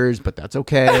miniatures, but that's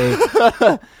okay.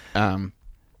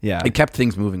 Yeah. It kept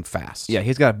things moving fast. Yeah,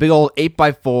 he's got a big old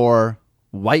 8x4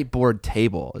 whiteboard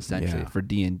table essentially Yeah. for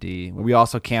D&D. We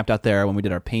also camped out there when we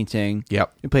did our painting.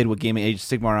 Yep. We played with Game of Age of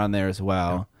Sigmar on there as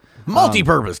well.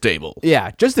 Multi-purpose table.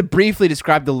 Yeah, just to briefly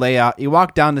describe the layout, you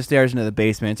walk down the stairs into the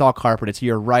basement. It's all carpeted. To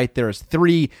your right, there's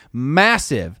 3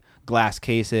 massive glass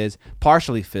cases,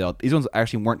 partially filled. These ones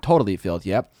actually weren't totally filled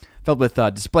yet. Filled with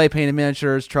display painted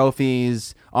miniatures,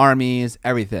 trophies, armies,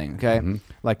 everything. Okay,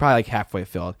 like probably like halfway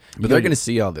filled. But they're going to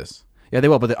see all this. Yeah, they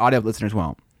will, but the audio listeners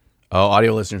won't. Oh,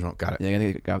 audio listeners won't. Got it. Yeah,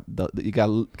 you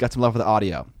got some love for the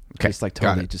audio. Okay, Just like got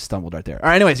totally it. just stumbled right there. All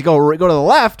right, anyways, you go to the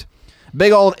left,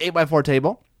 big old 8x4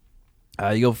 table.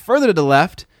 You go further to the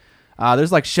left.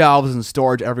 There's like shelves and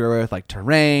storage everywhere with like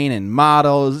terrain and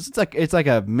models. It's like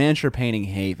a miniature painting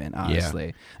haven,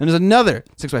 honestly. And there's another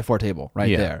 6x4 table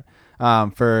right there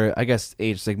for I guess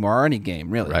Age of Sigmar or any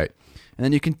game really. Right. And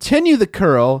then you continue the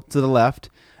curl to the left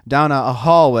down a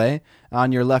hallway.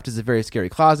 On your left is a very scary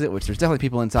closet, which there's definitely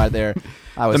people inside there.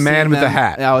 I was The man seeing with the them-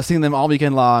 hat. Yeah, I was seeing them all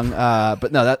weekend long.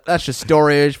 But no, that's just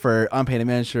storage for unpainted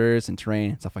miniatures and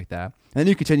terrain and stuff like that. And then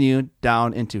you continue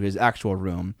down into his actual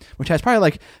room, which has probably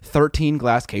like 13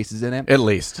 glass cases in it At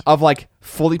least. of like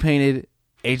fully painted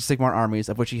Age of Sigmar armies,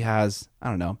 of which he has, I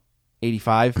don't know,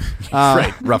 85.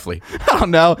 Right, roughly. I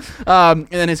don't know. And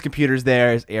then his computer's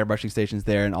there, his airbrushing station's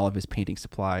there, and all of his painting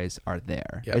supplies are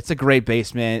there. Yep. It's a great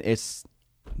basement. It's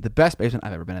the best basement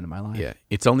I've ever been in my life. Yeah.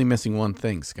 It's only missing one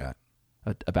thing, Scott.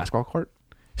 A basketball court?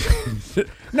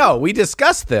 No, we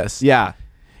discussed this. Yeah.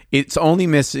 It's only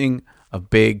missing a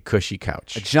big, cushy A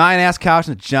couch. giant-ass couch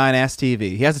and a giant-ass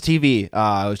TV. He has a TV. It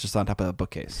was just on top of a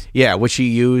bookcase. Yeah, which he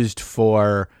used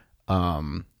for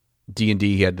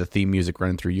D&D. He had the theme music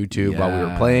running through YouTube while we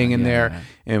were playing in there.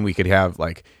 And we could have,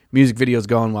 like, music videos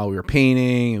going while we were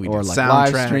painting. And we Or did like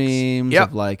soundtracks. live streams Yep.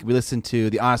 of like, we listened to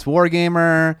The Honest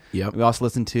Wargamer. Yep. We also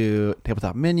listened to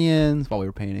Tabletop Minions while we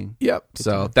were painting. Yep.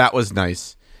 So that was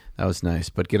nice. That was nice.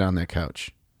 But get on that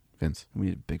couch, Vince. We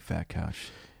need a big fat couch.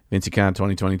 VincyCon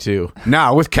 2022.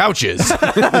 Now with couches. All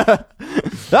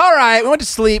right, we went to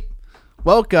sleep,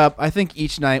 woke up. I think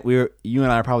each night you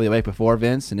and I are probably awake before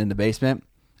Vince and in the basement.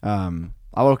 I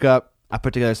woke up. I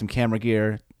put together some camera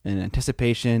gear in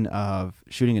anticipation of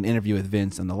shooting an interview with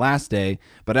Vince on the last day.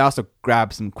 But I also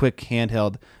grabbed some quick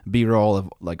handheld B-roll of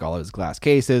like all of his glass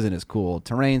cases and his cool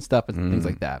terrain stuff and things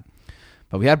like that.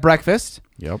 But we had breakfast.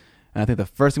 Yep. And I think the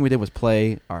first thing we did was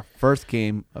play our first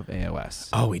game of AOS.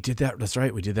 Oh, we did that. That's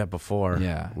right. We did that before.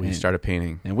 Yeah, We and- started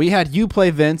painting. And we had you play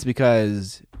Vince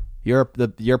because you're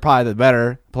probably the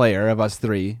better player of us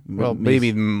three. Well,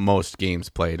 maybe most games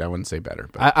played. I wouldn't say better,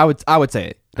 but I would say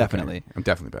it, definitely. okay. I'm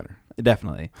definitely better.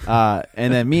 Definitely.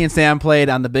 And then me and Sam played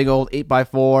on the big old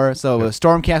 8x4. So it was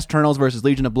Stormcast Eternals versus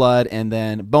Legion of Blood, and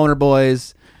then Boner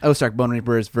Boys, Bone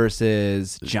Reapers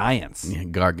versus Giants. Yeah,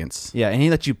 Gargants. Yeah, and he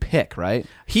let you pick, right?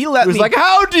 He let He was me like,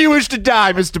 "How do you wish to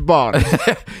die, Mr. Bond?"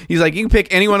 He's like, you can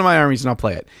pick any one of my armies and I'll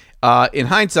play it. In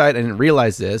hindsight, I didn't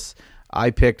realize this.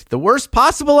 I picked the worst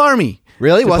possible army.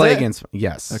 Really? To Was play it? against.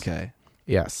 Yes. Okay.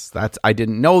 Yes. I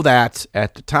didn't know that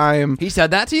at the time. He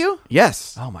said that to you?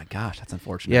 Yes. Oh my gosh, that's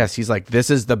unfortunate. Yes. He's like, this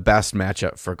is the best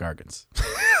matchup for Gargants.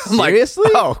 I'm Seriously?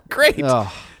 Like, oh, great.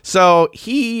 Oh. So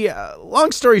he,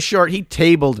 long story short, he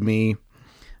tabled me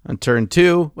on turn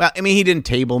 2. Well, I mean, he didn't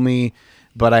table me,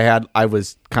 but I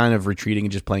was kind of retreating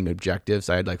and just playing objectives.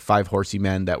 I had like 5 horsey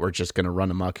men that were just going to run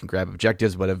amok and grab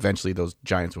objectives, but eventually those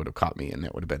giants would have caught me and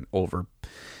that would have been over.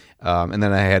 And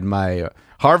then I had my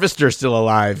harvester still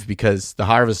alive because the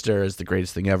harvester is the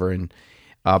greatest thing ever, and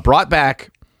brought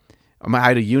back. I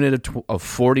had a unit of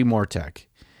 40 Mortec,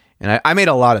 and I made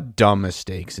a lot of dumb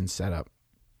mistakes in setup.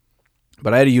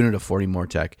 But I had a unit of 40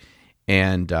 Mortec,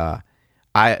 and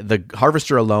the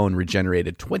harvester alone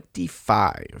regenerated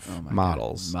 25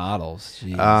 models. Models.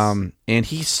 Jeez. And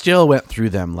he still went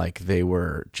through them like they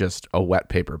were just a wet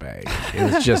paper bag.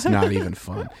 It was just not even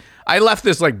fun. I left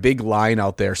this like big line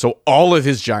out there so all of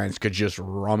his giants could just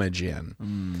rummage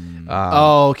in.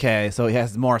 Okay, so he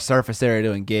has more surface area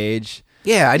to engage.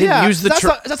 Yeah, I didn't use the. That's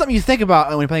not something you think about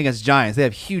when you're playing against giants. They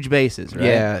have huge bases, right?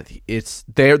 Yeah, it's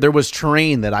there. There was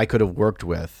terrain that I could have worked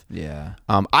with. Yeah.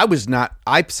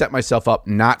 I set myself up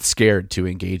not scared to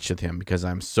engage with him because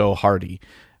I'm so hardy,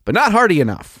 but not hardy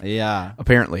enough. Yeah.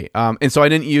 Apparently. And so I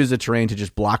didn't use the terrain to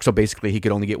just block. So basically he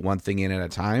could only get one thing in at a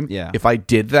time. Yeah. If I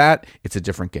did that, it's a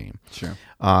different game. Sure.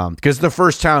 Because the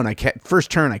first turn I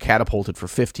catapulted for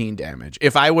 15 damage.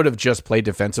 If I would have just played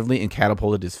defensively and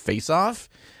catapulted his face off,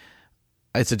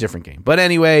 it's a different game. But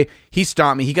anyway, he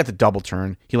stopped me. He got the double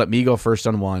turn. He let me go first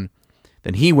on 1.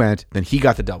 Then he went. Then he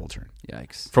got the double turn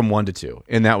Yikes. from 1 to 2.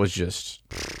 And that was just...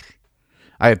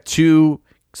 I have 2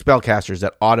 spellcasters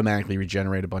that automatically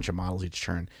regenerate a bunch of models each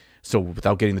turn. So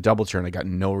without getting the double turn, I got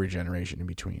no regeneration in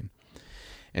between.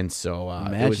 And so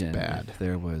it was bad. If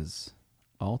there was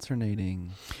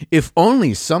alternating. If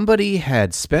only somebody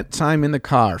had spent time in the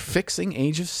car fixing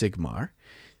Age of Sigmar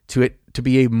to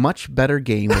be a much better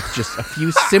game with just a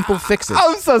few simple fixes.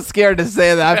 I'm so scared to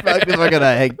say that. I feel like people are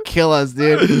gonna kill us,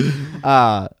 dude.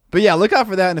 But yeah, look out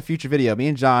for that in a future video. Me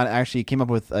and John actually came up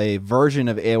with a version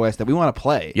of AOS that we want to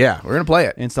play. Yeah, we're gonna play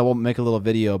it, and so we'll make a little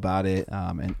video about it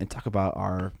and talk about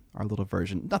our little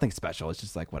version. Nothing special. It's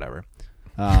just like whatever.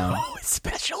 Oh, it's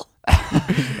special.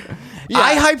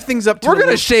 I hype things up to We're going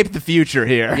to shape the future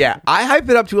here. Yeah, I hype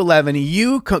it up to 11.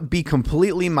 You be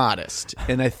completely modest.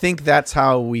 And I think that's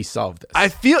how we solve this. I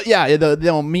feel,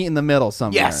 they'll meet in the middle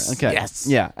somewhere. Yes. Okay. Yes.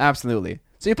 Yeah, absolutely.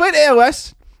 So you played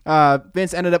AOS.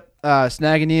 Vince ended up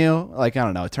snagging you, like, I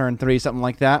don't know, turn 3, something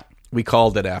like that. We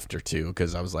called it after 2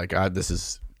 because I was like, this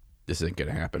isn't going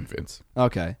to happen, Vince.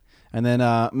 Okay. And then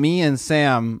me and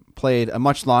Sam played a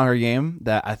much longer game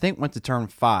that I think went to turn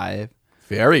 5.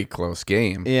 Very close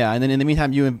game. Yeah, and then in the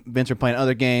meantime, you and Vince were playing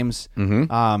other games.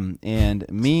 Mm-hmm. And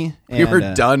me and... We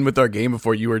were done with our game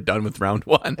before you were done with round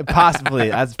 1. Possibly.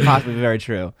 That's possibly very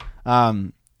true.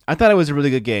 I thought it was a really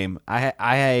good game.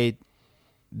 I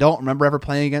don't remember ever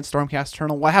playing against Stormcast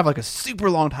Eternal. Well, I have like a super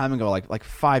long time ago, like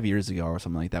 5 years ago or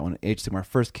something like that, when Age of Sigmar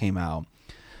first came out.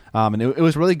 And it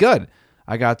was really good.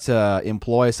 I got to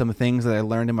employ some of the things that I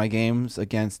learned in my games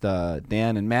against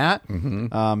Dan and Matt. Mm-hmm.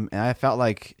 And I felt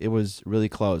like it was really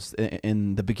close.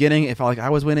 In the beginning, it felt like I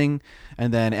was winning.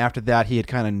 And then after that, he had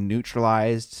kind of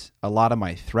neutralized a lot of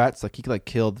my threats. Like he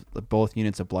killed both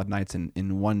units of Blood Knights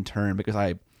in one turn because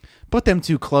I put them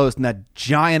too close, and that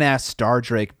giant-ass Star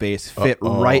Drake base fit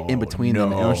right in between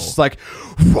them. And it was just like,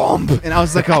 whomp! And I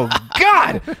was like, oh,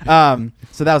 God!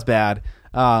 So that was bad.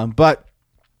 But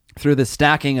through the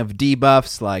stacking of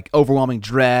debuffs like Overwhelming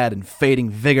Dread and Fading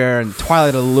Vigor and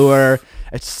Twilight Allure,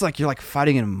 it's just like you're like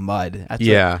fighting in mud.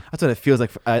 That's what it feels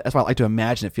like. That's what I like to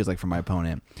imagine it feels like for my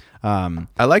opponent.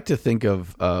 I like to think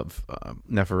of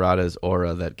Neferata's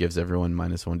aura that gives everyone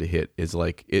 -1 to hit is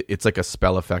like it's like a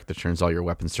spell effect that turns all your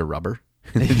weapons to rubber.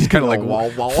 It's kind of like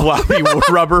floppy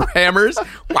rubber hammers.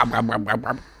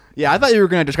 Yeah, I thought you were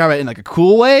going to describe it in like a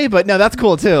cool way, but no, that's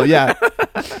cool too. Yeah.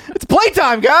 It's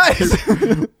playtime, guys.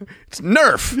 It's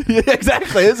Nerf. Yeah,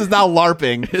 exactly. This is now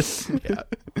LARPing.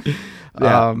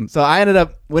 So I ended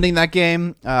up winning that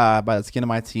game by the skin of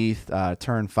my teeth.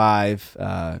 Turn 5.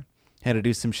 Had to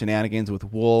do some shenanigans with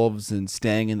wolves and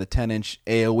staying in the 10-inch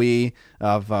AoE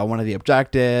of one of the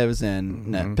objectives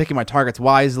and picking my targets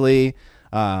wisely.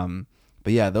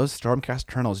 But yeah, those Stormcast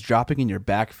Eternals dropping in your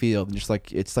backfield and just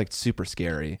like it's like super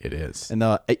scary. It is. And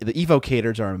the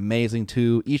evocators are amazing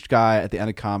too. Each guy at the end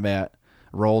of combat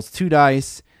rolls 2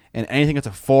 dice, and anything that's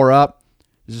a 4-up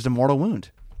is just a mortal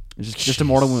wound. It's just a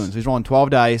mortal wound. So he's rolling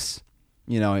 12 dice.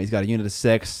 You know, he's got a unit of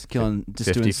 6, killing just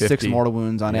 50, doing 6 50. mortal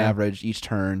wounds on average each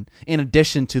turn, in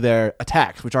addition to their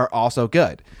attacks, which are also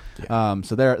good. Yeah.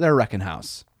 So they're a wrecking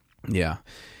house. Yeah.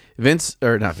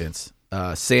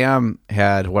 Sam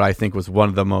had what I think was one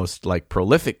of the most like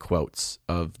prolific quotes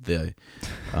of the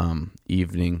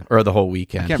evening or the whole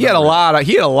weekend. He had a lot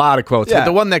of quotes, but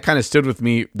the one that kind of stood with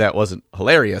me that wasn't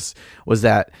hilarious was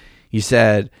that he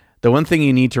said, the one thing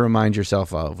you need to remind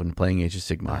yourself of when playing Age of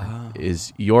Sigmar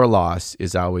is your loss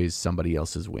is always somebody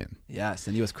else's win. Yes,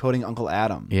 and he was quoting Uncle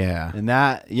Adam. Yeah. And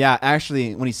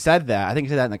actually, when he said that, I think he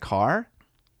said that in the car.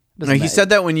 No, he said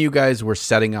that when you guys were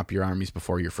setting up your armies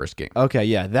before your first game. Okay,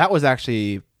 yeah, that was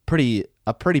actually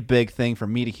a pretty big thing for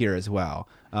me to hear as well,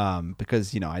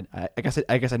 because you know I guess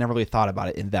I never really thought about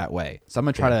it in that way. So I'm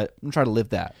gonna try to live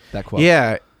that quote.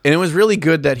 Yeah, and it was really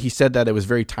good that he said that. It was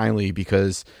very timely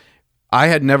because I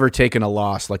had never taken a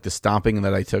loss like the stomping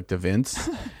that I took to Vince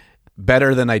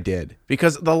better than I did,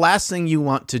 because the last thing you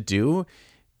want to do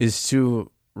is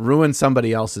to ruin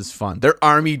somebody else's fun. Their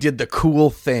army did the cool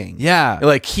thing. Yeah.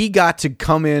 Like he got to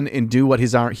come in and do what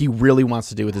he really wants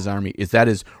to do with his army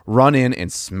is run in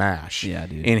and smash. Yeah,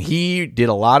 dude. And he did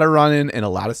a lot of running and a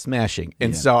lot of smashing.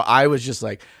 And so I was just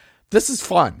like, this is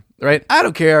fun, right? I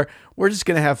don't care. We're just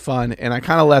going to have fun. And I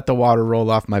kind of let the water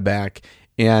roll off my back.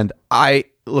 And I,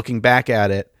 looking back at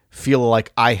it, feel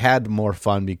like I had more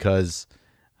fun because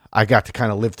I got to kind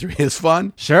of live through his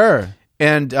fun. Sure.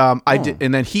 And I did,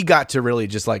 and then he got to really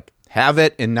just like have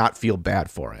it and not feel bad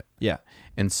for it. Yeah.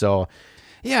 And so,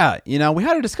 yeah, you know, we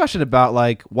had a discussion about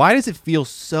like why does it feel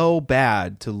so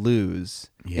bad to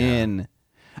lose in.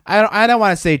 I don't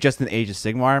want to say just in Age of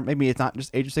Sigmar. Maybe it's not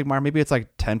just Age of Sigmar. Maybe it's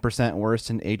like 10%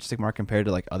 worse in Age of Sigmar compared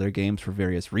to like other games for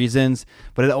various reasons.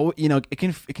 But it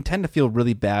can tend to feel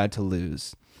really bad to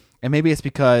lose, and maybe it's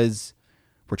because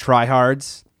we're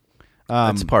tryhards.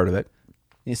 That's part of it.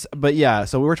 But yeah,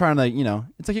 so we were trying to,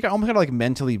 it's like you almost got to like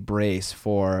mentally brace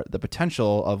for the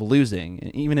potential of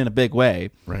losing, even in a big way.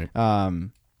 Right.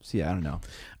 So yeah, I don't know.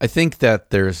 I think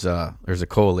that there's a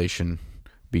correlation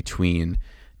between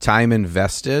time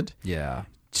invested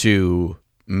to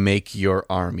make your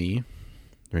army,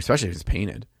 especially if it's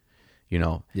painted,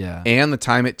 and the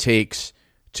time it takes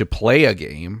to play a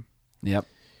game. Yep.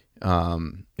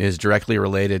 Is directly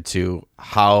related to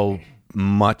how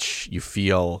much you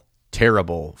feel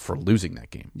terrible for losing that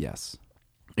game. Yes.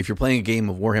 If you're playing a game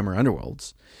of Warhammer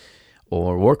Underworlds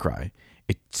or Warcry,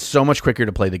 it's so much quicker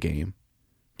to play the game.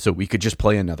 So we could just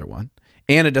play another one.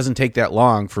 And it doesn't take that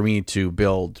long for me to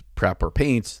build, prep, or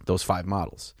paint those 5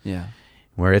 models. Yeah.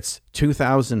 Where it's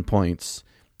 2,000 points,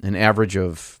 an average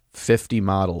of 50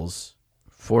 models,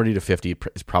 40 to 50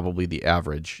 is probably the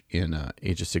average in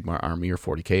Age of Sigmar army or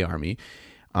 40K army.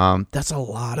 That's a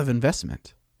lot of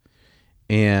investment.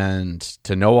 And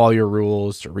to know all your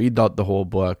rules, to read the whole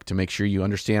book, to make sure you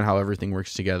understand how everything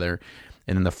works together,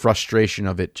 and then the frustration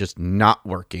of it just not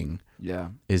working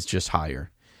is just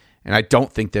higher. And I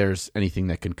don't think there's anything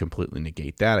that can completely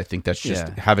negate that. I think that's just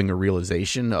having a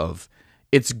realization of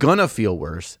it's going to feel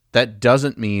worse. That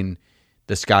doesn't mean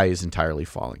the sky is entirely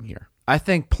falling here. I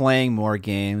think playing more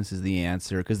games is the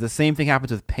answer, because the same thing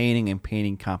happens with painting and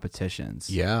painting competitions.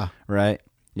 Yeah. Right?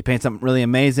 You paint something really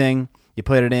amazing, you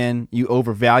put it in, you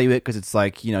overvalue it because it's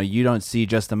like, you don't see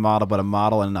just a model, but a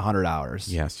model in 100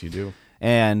 hours. Yes, you do.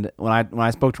 And when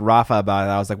I spoke to Rafa about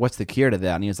it, I was like, what's the cure to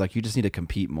that? And he was like, you just need to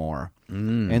compete more.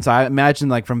 And so I imagine,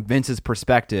 like, from Vince's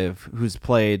perspective, who's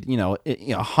played,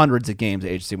 hundreds of games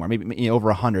at Age of Sigmar, maybe over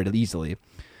 100 easily,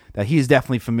 that he's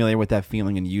definitely familiar with that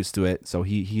feeling and used to it. So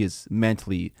he is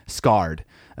mentally scarred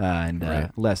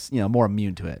and less, more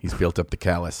immune to it. He's built up the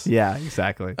callus. Yeah,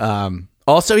 exactly.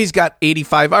 Also, he's got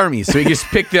 85 armies, so he just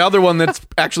picked the other one that's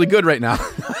actually good right now.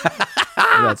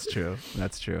 That's true.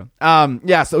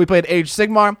 So we played Age of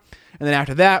Sigmar, and then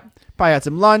after that, probably had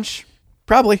some lunch.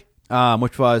 Probably.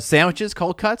 Which was sandwiches,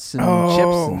 cold cuts, and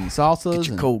chips, and salsas. Get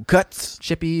your cold cuts.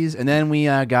 Chippies. And then we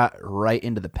got right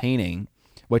into the painting,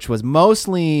 which was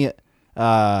mostly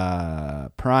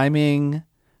priming,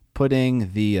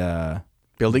 putting the...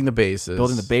 building the bases.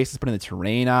 Putting the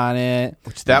terrain on it.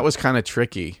 Which that was kind of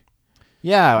tricky.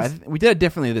 Yeah, we did it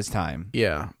differently this time.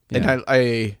 Yeah. And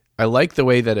I like the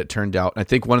way that it turned out. I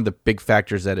think one of the big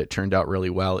factors that it turned out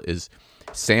really well is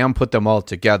Sam put them all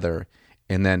together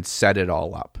and then set it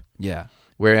all up. Yeah.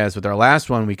 Whereas with our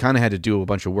last one, we kind of had to do a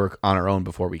bunch of work on our own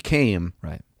before we came.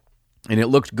 Right. And it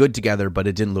looked good together, but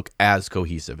it didn't look as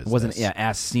cohesive as it wasn't this.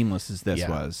 as seamless as this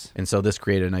was. And so this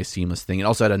created a nice seamless thing. It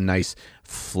also had a nice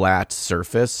flat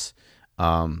surface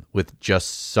with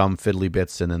just some fiddly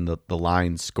bits and then the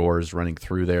line scores running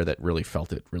through there that really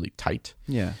felt it really tight.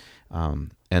 Yeah.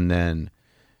 And then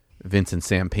Vince and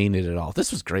Sam painted it all.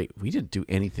 This was great. We didn't do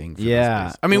anything for this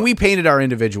base. I mean, we painted our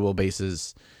individual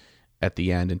bases at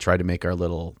the end and tried to make our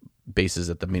little bases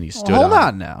that the minis stood Hold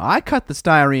on now. I cut the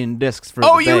styrene discs for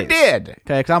the base. You did?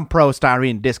 Okay, because I'm pro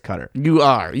styrene disc cutter. You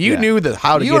are. You knew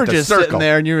how to you get were the just circle. sitting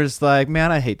there and you were just like,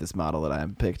 man, I hate this model that I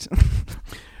picked.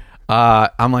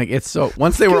 I'm like, it's so.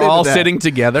 Once they were all sitting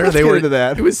together, Let's they get were. into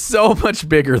that. It was so much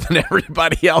bigger than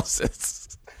everybody else's.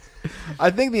 I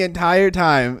think the entire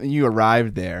time you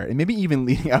arrived there, and maybe even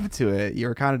leading up to it, you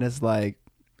were kind of just like,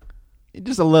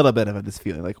 just a little bit of this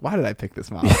feeling, like, why did I pick this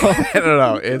model? I don't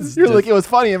know. You're like, it was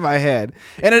funny in my head,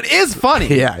 and it is funny.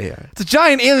 Yeah. It's a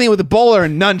giant alien with a bowler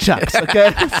and nunchucks. Okay,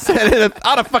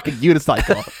 on a fucking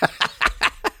unicycle.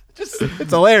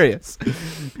 It's hilarious.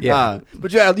 Yeah,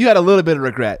 but you had a little bit of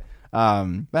regret.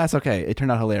 That's okay. It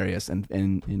turned out hilarious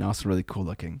and also really cool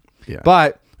looking. Yeah.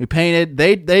 But we painted.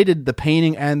 They did the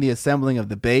painting and the assembling of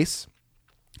the base,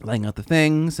 laying out the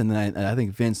things, and then I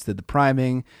think Vince did the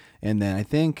priming, and then I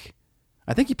think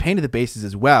he painted the bases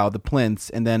as well, the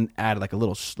plinths, and then added like a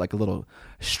little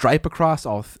stripe across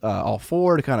all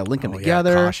four to kind of link them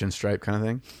together. Yeah, caution stripe kind of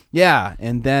thing. Yeah,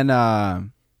 and then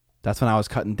that's when I was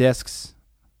cutting discs.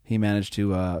 He managed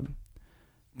to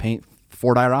paint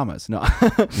 4 dioramas. No.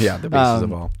 Yeah, the bases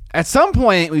of all. At some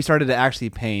point, we started to actually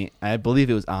paint. I believe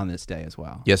it was on this day as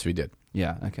well. Yes, we did.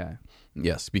 Yeah. Okay.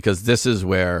 Yes, because this is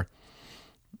where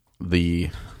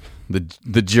the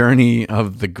journey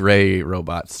of the gray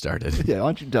robot started. Yeah. Why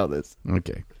don't you tell this?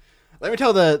 Okay. Let me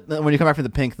tell when you come back from the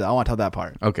pink, though. I want to tell that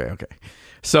part. Okay.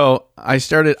 So I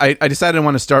decided I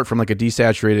want to start from like a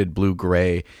desaturated blue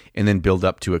gray and then build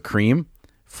up to a cream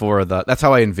that's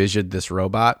how I envisioned this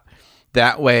robot.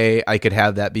 That way I could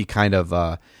have that be kind of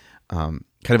a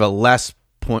less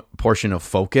portion of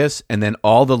focus, and then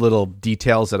all the little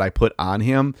details that I put on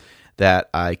him, that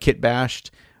I kit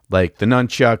bashed, like the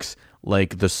nunchucks,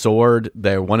 like the sword.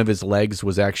 There, one of his legs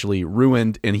was actually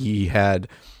ruined, and he had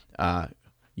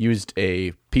used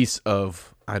a piece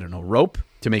of, I don't know, rope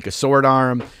to make a sword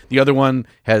arm. The other one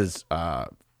has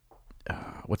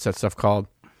what's that stuff called?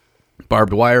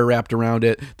 Barbed wire wrapped around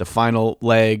it. The final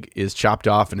leg is chopped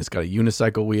off, and it's got a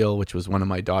unicycle wheel, which was one of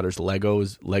my daughter's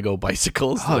Lego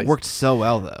bicycles. Oh, it worked so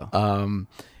well though.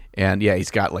 And yeah,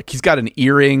 he's got an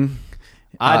earring.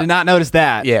 I did not notice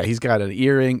that. Yeah, he's got an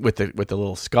earring with the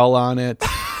little skull on it.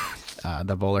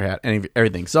 The bowler hat and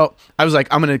everything. So I was like,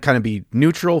 I'm going to kind of be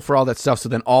neutral for all that stuff. So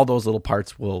then all those little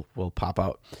parts will pop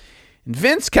out. And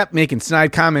Vince kept making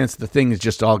snide comments. The thing is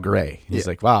just all gray. He's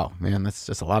like, wow, man, that's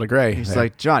just a lot of gray. He's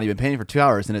like, John, you've been painting for 2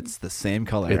 hours and it's the same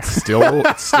color. It's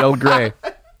still gray.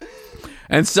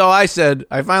 And so I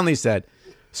finally said,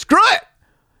 screw it.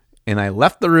 And I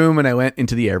left the room and I went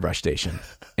into the airbrush station.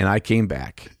 And I came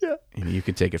back. Yeah. And you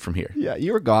can take it from here. Yeah,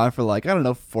 you were gone for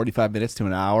 45 minutes to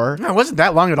an hour. No, it wasn't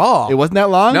that long at all. It wasn't that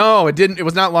long? No, it didn't. It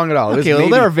was not long at all. Okay, it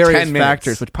was there are various 10 factors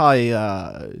minutes. which probably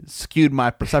skewed my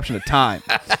perception of time.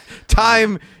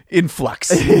 Time in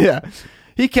flux. Yeah.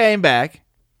 He came back,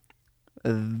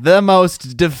 the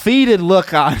most defeated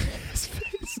look on his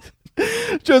face.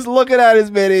 Just looking at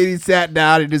his mini, he sat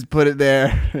down and just put it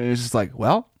there. And it was just like,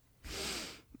 well,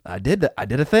 I did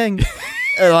a thing.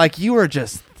 And you were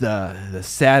just the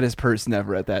saddest person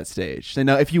ever at that stage. So,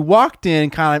 if you walked in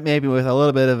kind of maybe with a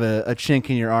little bit of a chink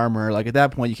in your armor, at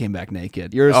that point you came back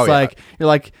naked. You're just you're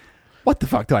like, what the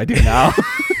fuck do I do now?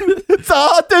 So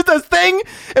there's this thing.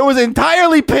 It was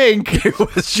entirely pink. It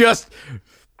was just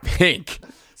pink.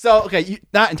 So, okay,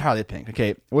 not entirely pink. Okay,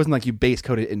 it wasn't like you base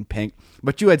coated it in pink,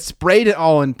 but you had sprayed it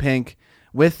all in pink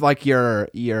with your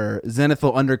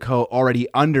zenithal undercoat already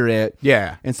under it.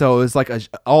 Yeah. And so it was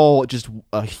all just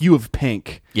a hue of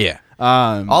pink. Yeah.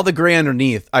 All the gray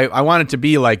underneath. I wanted to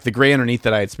be like the gray underneath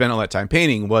that I had spent all that time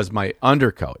painting was my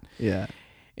undercoat. Yeah.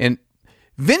 And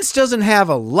Vince doesn't have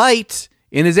a light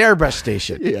in his airbrush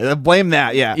station. Yeah, blame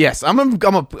that. Yeah. Yes, I'm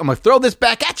gonna throw this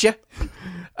back at you.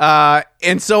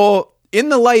 And so in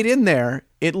the light in there,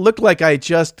 it looked like I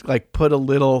just put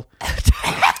a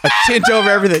tint over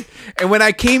everything. And when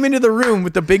I came into the room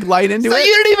with the big light into So it,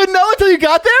 you didn't even know until you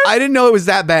got there? I didn't know it was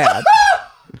that bad.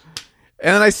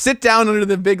 And then I sit down under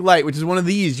the big light, which is one of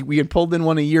these. We had pulled in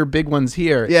one of your big ones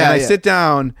here. Yeah. And I sit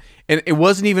down, and it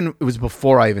was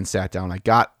before I even sat down.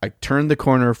 I turned the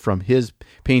corner from his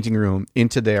painting room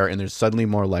into there, and there's suddenly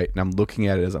more light, and I'm looking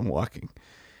at it as I'm walking.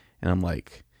 And I'm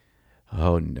like,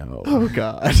 oh no. Oh,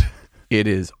 God. It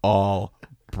is all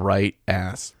bright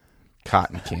ass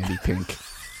cotton candy pink.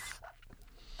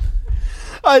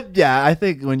 Yeah, I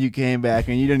think when you came back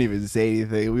and you didn't even say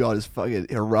anything, we all just fucking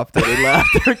erupted in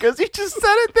laughter because you just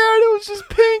said it there and it was just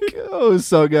pink. Oh, it was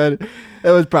so good. It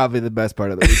was probably the best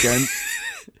part of the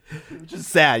weekend. Just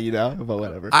sad, but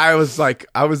whatever. I was like,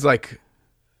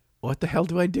 what the hell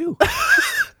do I do?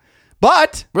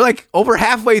 But we're over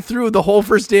halfway through the whole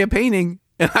first day of painting,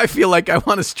 and I feel like I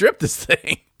want to strip this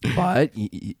thing. But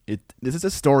this is a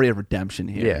story of redemption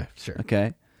here. Yeah, sure.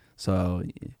 Okay, so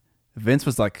Vince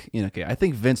was okay, I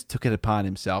think Vince took it upon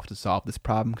himself to solve this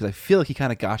problem because I feel like he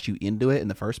kind of got you into it in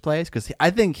the first place because I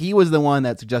think he was the one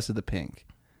that suggested the pink.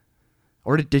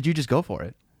 Or did you just go for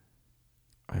it?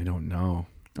 I don't know.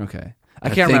 Okay. I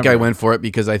think I went for it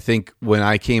because I think when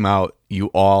I came out, you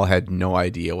all had no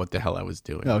idea what the hell I was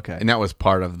doing. Okay. And that was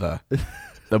part of the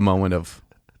moment of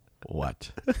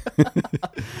what?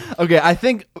 Okay, I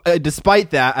think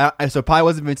despite that, so probably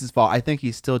wasn't Vince's fault. I think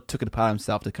he still took it upon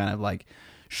himself to kind of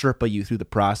Sherpa you through the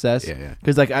process. Yeah.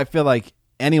 Because I feel like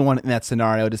anyone in that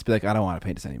scenario would just be like, I don't want to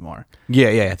paint this anymore.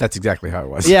 Yeah. That's exactly how it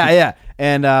was. Yeah.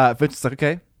 And Vince is like,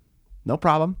 okay, no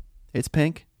problem. It's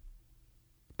pink.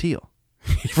 Teal.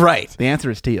 Right. The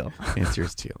answer is teal. Answer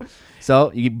is teal.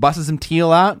 So you busted some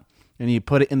teal out and you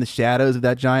put it in the shadows of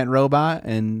that giant robot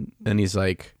and he's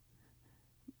like,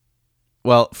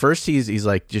 well, first he's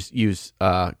like, just use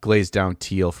glazed down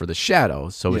teal for the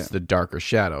shadows. So it's the darker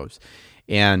shadows.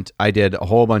 And I did a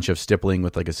whole bunch of stippling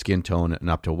with a skin tone and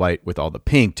up to white with all the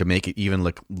pink to make it even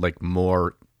look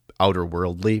more outer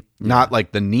worldly, not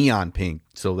like the neon pink.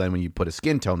 So then when you put a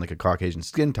skin tone, like a Caucasian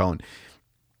skin tone,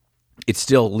 it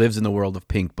still lives in the world of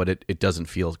pink, but it doesn't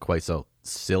feel quite so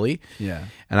silly. Yeah.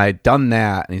 And I had done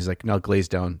that, and he's like, no, glaze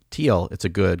down teal. It's a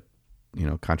good,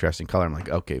 contrasting color. I'm like,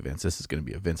 okay, Vince, this is going to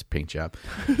be a Vince paint job.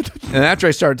 And after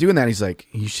I started doing that, he's like,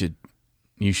 you should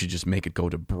just make it go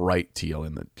to bright teal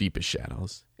in the deepest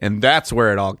shadows. And that's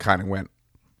where it all kind of went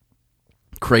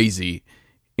crazy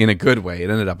in a good way.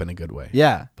 It ended up in a good way.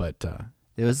 yeah. But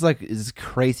It was this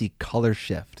crazy color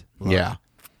shift. yeah.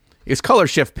 It's color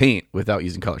shift paint without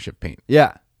using color shift paint.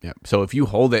 Yeah. Yeah. So if you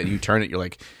hold it and you turn it, you're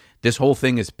like, this whole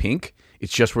thing is pink.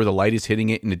 It's just where the light is hitting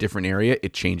it in a different area,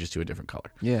 it changes to a different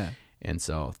color. Yeah. And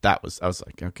so I was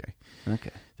like, okay,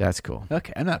 that's cool.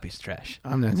 Okay. I'm not a piece of trash.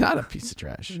 I'm not a piece of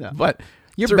trash. No. But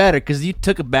You're better because you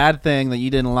took a bad thing that you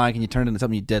didn't like and you turned it into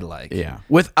something you did like. yeah,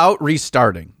 without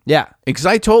restarting. Yeah. Because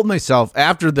I told myself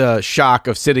after the shock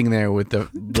of sitting there with the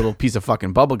little piece of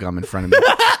fucking bubble gum in front of me,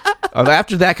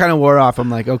 after that kind of wore off, I'm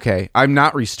like, okay, I'm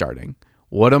not restarting.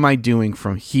 What am I doing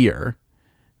from here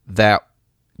that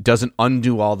doesn't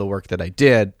undo all the work that I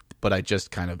did, but I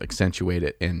just kind of accentuate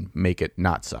it and make it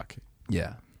not suck?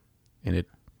 Yeah. And it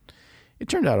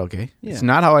turned out okay. Yeah. It's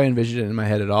not how I envisioned it in my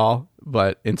head at all,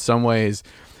 but in some ways,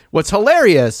 what's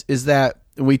hilarious is that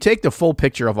when we take the full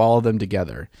picture of all of them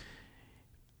together,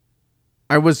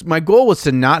 my goal was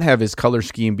to not have his color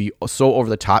scheme be so over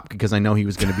the top because I know he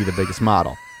was going to be the biggest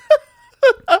model.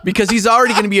 Because he's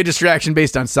already going to be a distraction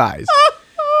based on size.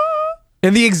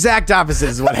 And the exact opposite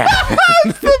is what happened.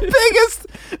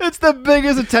 It's the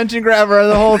biggest attention grabber of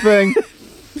the whole thing.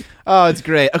 Oh, it's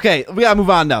great. Okay, we gotta move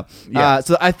on now. Yeah.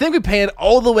 So I think we painted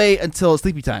all the way until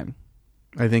sleepy time.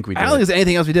 I think we did. I don't think there's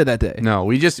anything else we did that day. No,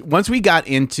 we just, once we got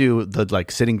into the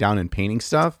like sitting down and painting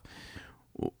stuff,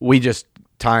 we just,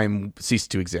 time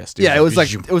ceased to exist. Yeah, it was like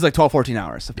 12, 14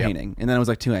 hours of painting, and then it was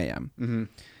like 2 a.m. Mm-hmm. And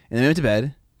then we went to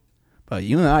bed. But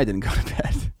you and I didn't go to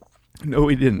bed. No,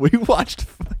 we didn't. We watched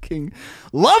fucking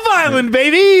Love Island,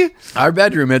 baby. Our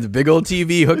bedroom had the big old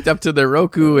TV hooked up to the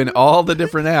Roku and all the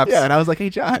different apps. Yeah, and I was like, hey,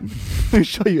 John, let me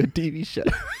show you a TV show.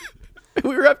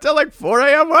 We were up till like 4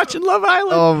 a.m. watching Love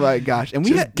Island. Oh, my gosh. And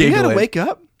we had to wake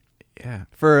up Yeah.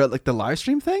 for like the live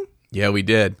stream thing? Yeah, we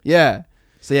did. Yeah.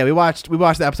 So, yeah, we watched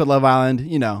the episode of Love Island,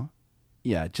 you know.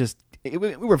 Yeah, just... we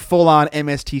were full on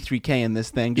MST3K in this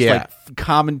thing, just like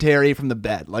commentary from the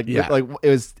bed. Like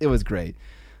it was great.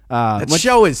 That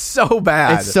show is so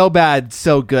bad. It's so bad,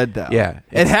 so good though. Yeah,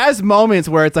 it has moments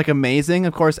where it's like amazing.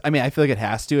 Of course, I mean I feel like it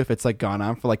has to if it's like gone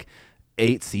on for like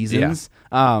 8 seasons.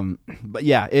 Yeah. But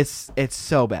yeah, it's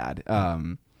so bad.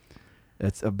 But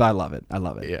I love it. I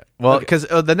love it. Yeah. Well, because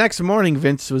the next morning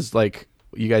Vince was like,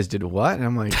 "You guys did what?" And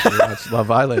I'm like, "We watched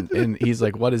Love Island," and he's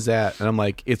like, "What is that?" And I'm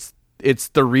like, It's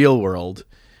the real world,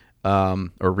 or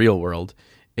real world.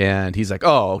 And he's like,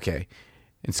 oh, okay.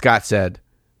 And Scott said,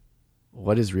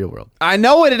 what is real world? I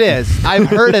know what it is. I've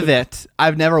heard of it.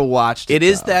 I've never watched it. It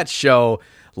is that show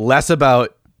less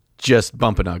about just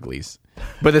bumping uglies,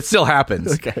 but it still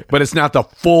happens. Okay. But it's not the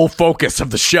full focus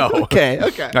of the show. Okay.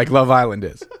 Like Love Island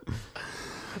is.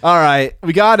 All right.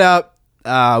 We got up.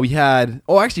 We had,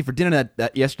 actually for dinner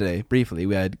that yesterday, briefly,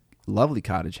 we had lovely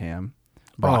cottage ham.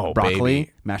 Broccoli,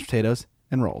 baby. mashed potatoes,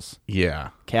 and rolls. Yeah.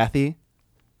 Kathy,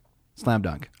 slam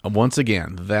dunk. Once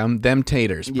again, them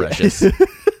taters, precious.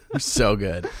 They're so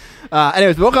good.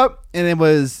 Anyways, we woke up and it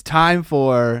was time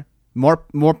for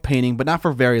more painting, but not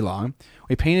for very long.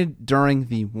 We painted during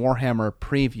the Warhammer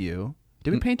preview.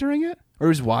 Did we paint during it, or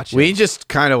was watching? We just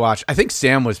kind of watched. I think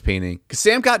Sam was painting because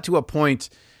Sam got to a point.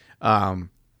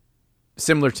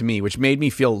 Similar to me, which made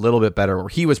me feel a little bit better, where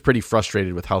he was pretty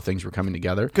frustrated with how things were coming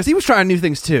together. Because he was trying new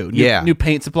things too. New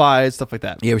paint supplies, stuff like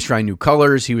that. Yeah, he was trying new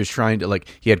colors. He was trying to,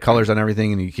 he had colors on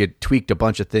everything, and he had tweaked a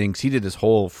bunch of things. He did this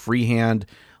whole freehand,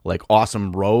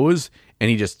 awesome rose,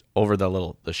 and he just, over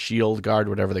the shield guard,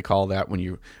 whatever they call that when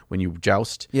you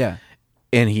joust. Yeah.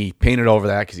 And he painted over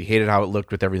that because he hated how it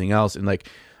looked with everything else. And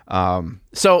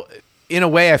so in a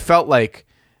way I felt like,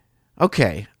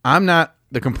 okay, I'm not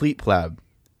the complete pleb.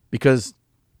 Because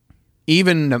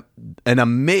even an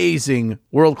amazing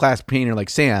world-class painter like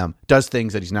Sam does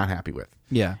things that he's not happy with.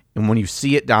 Yeah. And when you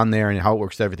see it down there and how it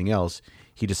works with everything else,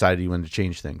 he decided he wanted to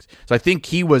change things. So I think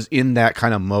he was in that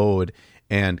kind of mode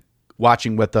and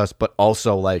watching with us, but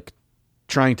also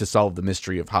trying to solve the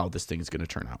mystery of how this thing is going to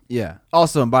turn out. Yeah.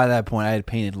 Also, and by that point, I had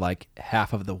painted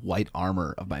half of the white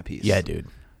armor of my piece. Yeah, dude.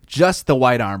 Just the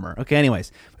white armor. Okay,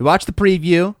 anyways. We watched the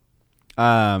preview.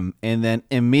 And then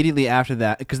immediately after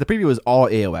that, because the preview was all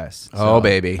AOS. So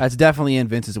baby. That's definitely in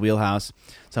Vince's wheelhouse.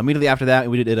 So immediately after that,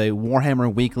 we did a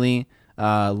Warhammer Weekly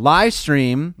live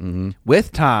stream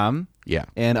with Tom. Yeah.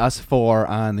 And us four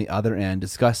on the other end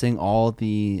discussing all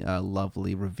the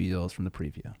lovely reveals from the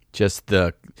preview. Just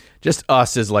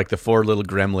us as the 4 little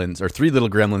gremlins or 3 little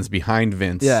gremlins behind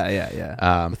Vince. Yeah.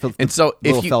 And so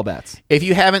if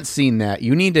you haven't seen that,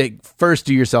 you need to first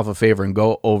do yourself a favor and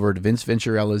go over to Vince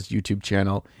Venturella's YouTube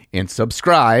channel and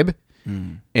subscribe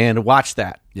and watch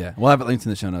that. Yeah. We'll have it linked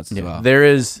in the show notes as well. There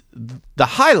is the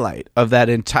highlight of that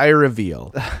entire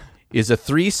reveal is a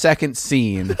 3-second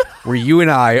scene where you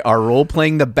and I are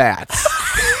role-playing the bats.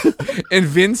 and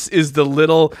Vince is the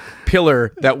little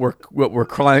pillar that we're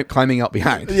climbing out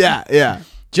behind. Yeah.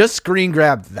 Just screen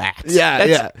grab that.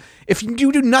 Yeah. If you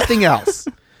do nothing else,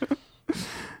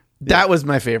 that was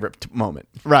my favorite moment.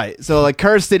 Right. So like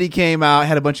Curse City came out,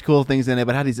 had a bunch of cool things in it,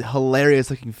 but had these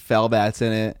hilarious looking fell bats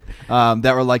in it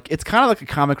that were like, it's kind of like a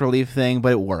comic relief thing,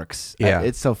 but it works. Yeah.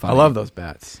 It's so funny. I love those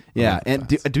bats. Yeah. And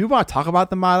do we want to talk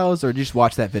about the models, or just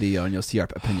watch that video and you'll see our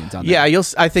opinions on that? Yeah,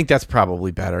 I think that's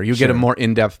probably better. You get a more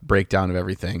in-depth breakdown of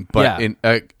everything. But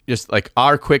just like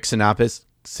our quick synopsis,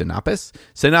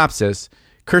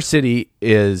 Curse City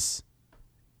is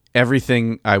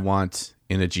everything I want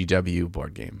in a GW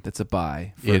board game. That's a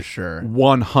buy for sure.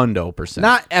 100%.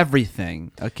 Not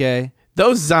everything, okay?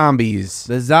 Those zombies.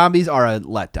 The zombies are a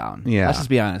letdown. Yeah. Let's just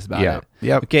be honest about it.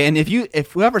 Yep. Okay, and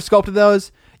if whoever sculpted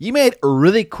those, you made a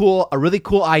really cool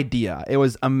idea. It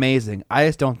was amazing. I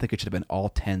just don't think it should have been all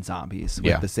 10 zombies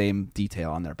with the same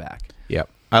detail on their back. Yep.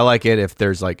 I like it if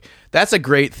there's like, that's a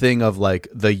great thing of like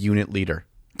the unit leader.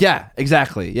 Yeah,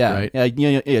 exactly. Yeah. Right.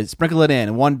 Yeah, sprinkle it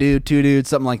in. 1 dude, 2 dudes,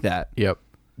 something like that. Yep.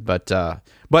 But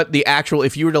the actual,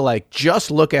 if you were to like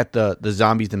just look at the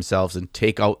zombies themselves and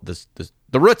take out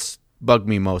the roots bug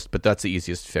me most, but that's the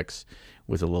easiest fix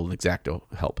with a little X-Acto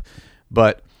help.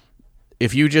 But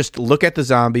if you just look at the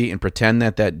zombie and pretend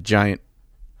that giant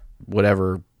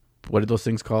whatever, what are those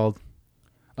things called?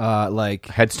 Like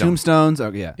headstone. Tombstones.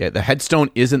 Oh yeah. Yeah, the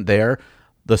headstone isn't there.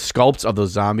 The sculpts of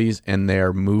those zombies and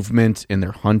their movement and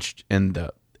their hunch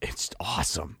it's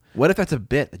awesome. What if that's a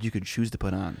bit that you could choose to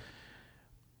put on?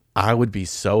 I would be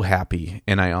so happy,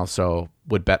 and I also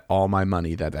would bet all my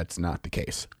money that that's not the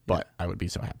case. But I would be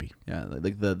so happy. Yeah,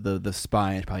 like the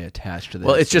spine is probably attached to this.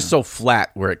 Well, it's just so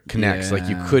flat where it connects. Like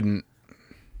you couldn't.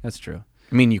 That's true.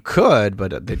 I mean, you could,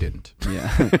 but they didn't.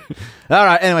 Yeah. All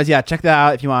right. Anyways, yeah, check that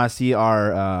out if you want to see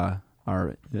our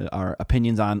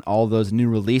opinions on all those new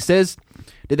releases.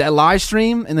 Did that live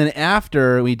stream, and then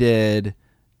after we did,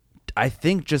 I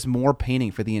think just more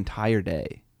painting for the entire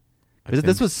day.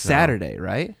 This was Saturday,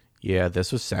 right? Yeah,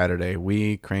 this was Saturday.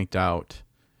 We cranked out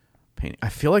painting. I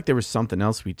feel like there was something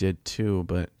else we did too,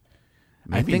 but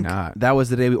maybe I think not. That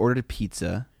was the day we ordered a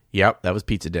pizza. Yep, that was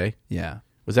pizza day. Yeah.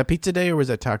 Was that pizza day or was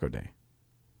that taco day?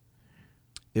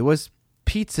 It was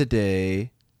pizza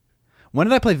day. When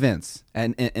did I play Vince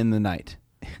in the night?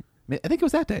 I think it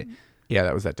was that day. Yeah,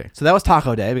 that was that day. So that was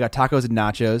taco day. We got tacos and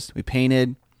nachos. We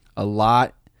painted a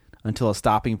lot until a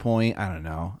stopping point. I don't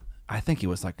know. I think it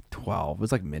was like 12. It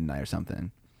was like midnight or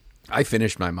something. I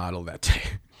finished my model that day.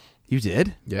 You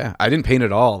did? Yeah, I didn't paint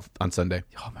it all on Sunday.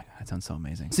 Oh my God, that sounds so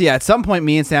amazing. So yeah, at some point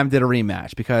me and Sam did a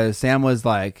rematch because Sam was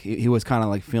like, he was kind of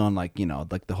like feeling like,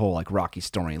 like the whole like Rocky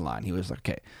storyline. He was like,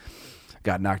 okay,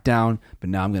 got knocked down, but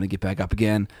now I'm going to get back up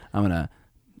again.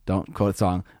 Don't quote a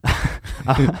song.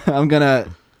 I'm going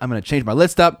to change my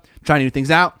list up, try new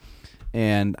things out.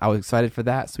 And I was excited for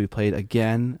that. So we played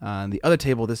again on the other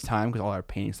table this time because all our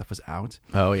painting stuff was out.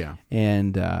 Oh, yeah.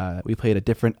 And we played a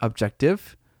different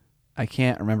objective. I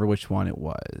can't remember which one it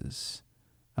was.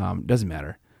 Doesn't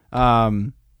matter. Yeah,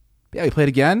 we played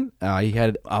again. He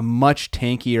had a much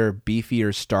tankier,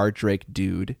 beefier Star Drake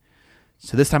dude.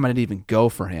 So this time I didn't even go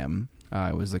for him.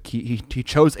 It was like he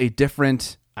chose a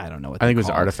different, I don't know what I think it was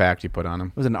an artifact you put on him.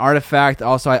 It was an artifact.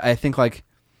 Also, I think like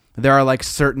there are like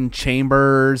certain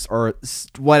chambers or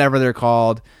whatever they're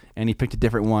called, and he picked a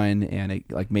different one, and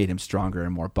it like made him stronger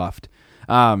and more buffed.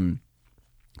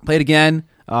 Played again,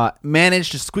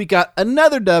 managed to squeak out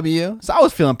another W, so I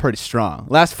was feeling pretty strong.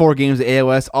 Last 4 games of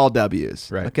AOS, all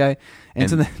W's. Right. Okay, and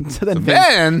so then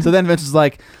Vince was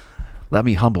like, "Let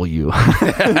me humble you."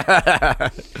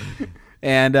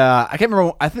 And I can't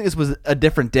remember. I think this was a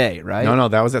different day, right? No,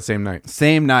 that was that same night.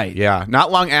 Same night. Yeah,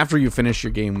 not long after you finished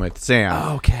your game with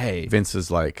Sam. Okay. Vince is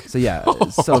like, so yeah.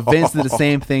 So Vince did the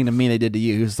same thing to me they did to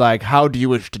you. He was like, "How do you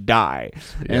wish to die?"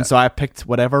 Yeah. And so I picked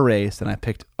whatever race, and I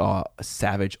picked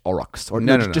Savage Aurochs, or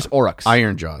no, just Aurochs.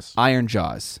 Iron Jaws. Iron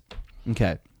Jaws.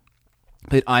 Okay.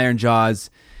 Played Iron Jaws,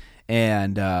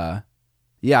 and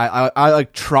yeah, I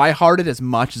like try-harded as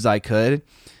much as I could.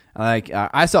 Like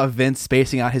I saw Vince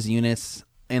spacing out his units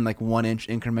in like 1-inch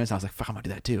increments. I was like, "Fuck, I'm gonna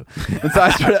do that too." And so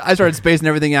I started spacing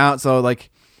everything out. So like,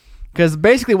 because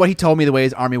basically what he told me the way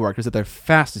his army worked was that they're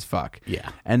fast as fuck. Yeah,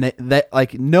 and they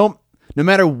like no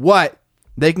matter what,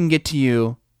 they can get to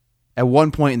you at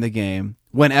one point in the game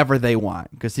whenever they want,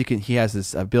 because he has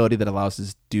this ability that allows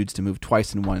his dudes to move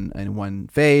twice in one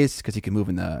phase, because he can move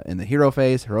in the heroic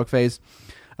phase,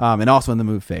 and also in the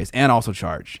move phase, and also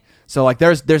charge. So like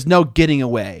there's no getting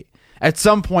away. At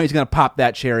some point he's gonna pop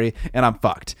that cherry and I'm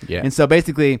fucked. Yeah. And so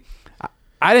basically,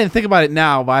 I didn't think about it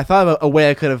now, but I thought of a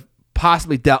way I could have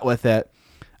possibly dealt with it.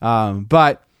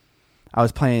 But I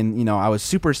was playing, I was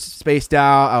super spaced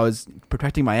out. I was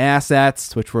protecting my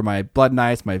assets, which were my Blood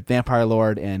Knights, my Vampire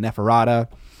Lord, and Neferata.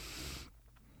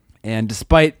 And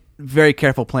despite very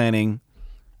careful planning,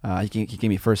 he gave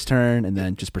me first turn and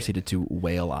then just proceeded to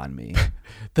wail on me.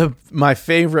 My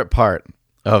favorite part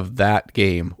of that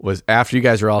game was after you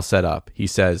guys were all set up, he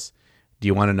says, "Do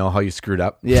you want to know how you screwed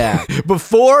up?" Yeah.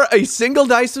 Before a single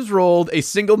dice is rolled, a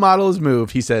single model is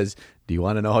moved, he says, "Do you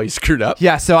want to know how you screwed up?"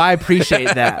 Yeah, so I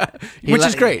appreciate that. Which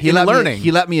is great. He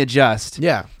let me adjust.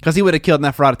 Yeah. Because he would have killed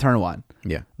Neferata turn 1.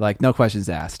 Yeah. Like, no questions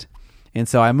asked. And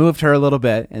so I moved her a little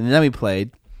bit, and then we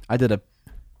played. I did a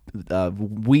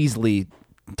Weasley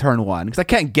turn 1, because I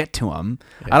can't get to him.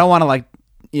 Yeah. I don't want to,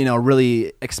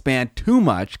 really expand too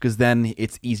much, because then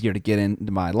it's easier to get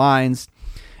into my lines.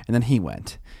 And then he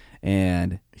went.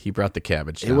 And he brought the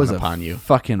cabbage down it was upon a you.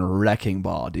 Fucking wrecking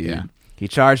ball, dude. Yeah. He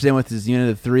charged in with his unit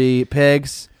of 3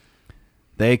 pigs.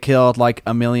 They killed like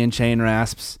a million chain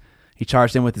rasps. He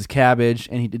charged in with his cabbage,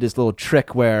 and he did this little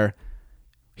trick where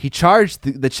he charged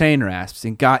the chain rasps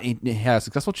and he had a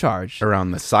successful charge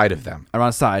around the side of them. Around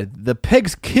the side, the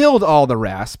pigs killed all the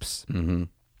rasps, and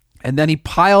then he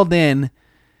piled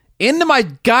into my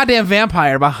goddamn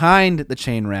vampire behind the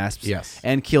chain rasps. Yes,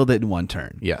 and killed it in 1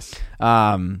 turn. Yes.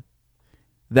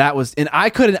 That was, and I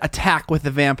couldn't attack with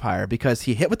the vampire because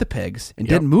he hit with the pigs and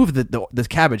didn't move the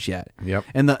cabbage yet. Yep.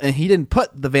 And he didn't put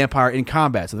the vampire in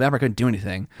combat, so the vampire couldn't do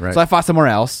anything. Right. So I fought somewhere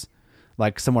else,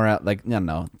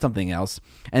 something else.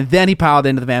 And then he piled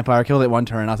into the vampire, killed it 1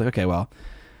 turn. I was like, okay, well,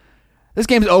 this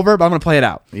game's over, but I'm going to play it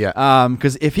out. Yeah.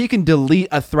 Because if he can delete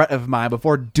a threat of mine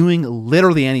before doing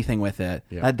literally anything with it,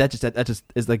 that just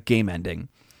is the game ending.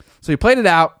 So he played it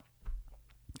out.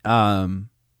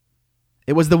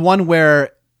 It was the one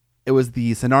where it was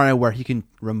the scenario where he can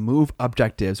remove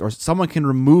objectives, or someone can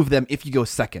remove them if you go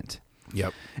second.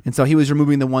 Yep. And so he was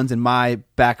removing the ones in my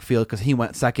backfield because he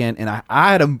went second, and I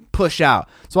had to push out.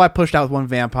 So I pushed out with 1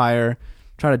 vampire,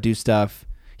 try to do stuff.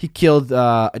 He killed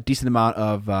a decent amount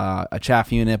of a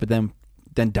chaff unit, but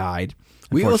then died.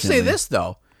 We will say this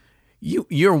though,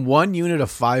 your 1 unit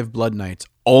of 5 Blood Knights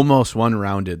almost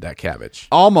 1-rounded that cabbage.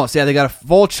 Almost, yeah. They got a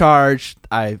full charge.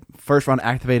 I first round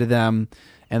activated them,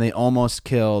 and they almost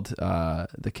killed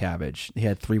the cabbage. He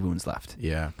had 3 wounds left.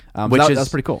 Yeah, that's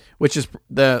pretty cool. Which is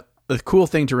the cool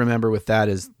thing to remember with that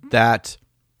is that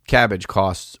cabbage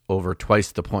costs over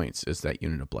twice the points as that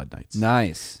unit of Blood Knights.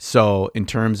 Nice. So in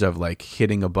terms of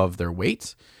hitting above their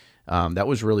weight, that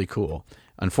was really cool.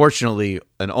 Unfortunately,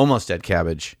 an almost dead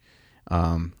cabbage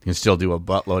can still do a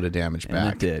buttload of damage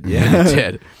back. And it did. Yeah, it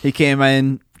did. He came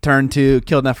in turn 2,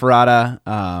 killed Neferata,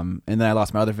 and then I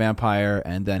lost my other vampire,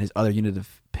 and then his other unit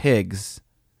of pigs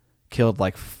killed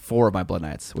 4 of my Blood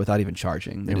Knights without even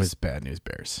charging. It was bad news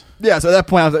bears. Yeah, so at that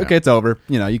point I was like, okay, it's over.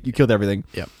 You killed everything.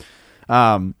 Yep.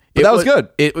 But that was good.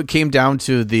 It came down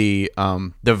to the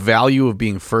value of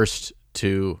being first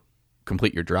to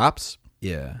complete your drops.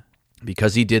 Yeah.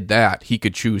 Because he did that, he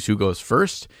could choose who goes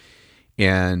first.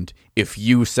 And if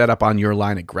you set up on your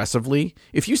line aggressively,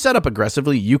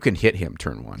 you can hit him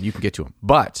turn 1. You can get to him.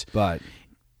 But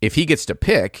if he gets to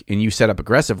pick and you set up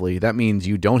aggressively, that means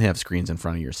you don't have screens in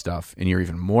front of your stuff and you're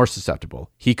even more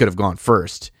susceptible. He could have gone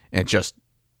first and just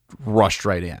rushed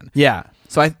right in. Yeah.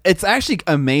 So it's actually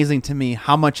amazing to me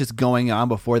how much is going on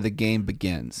before the game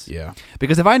begins. Yeah.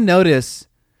 Because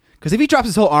if he drops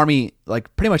his whole army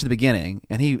pretty much at the beginning,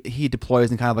 and he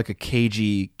deploys in kind of a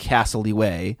cagey, castle-y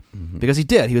way, because he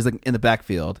did. He was in the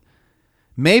backfield.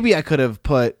 Maybe I could have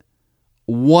put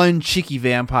 1 cheeky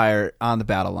vampire on the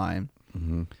battle line,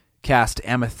 cast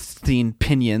amethystine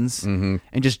pinions, and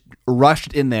just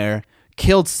rushed in there,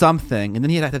 killed something, and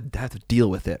then he'd have to deal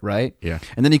with it, right? Yeah.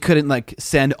 And then he couldn't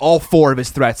send all 4 of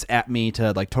his threats at me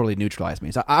to totally neutralize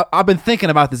me. So I've been thinking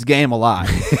about this game a lot.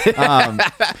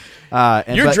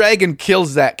 Your dragon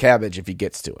kills that cabbage if he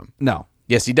gets to him. No.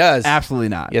 Yes, he does. Absolutely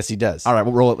not. Yes, he does. All right,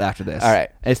 we'll roll it after this. All right.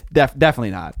 It's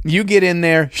definitely not. You get in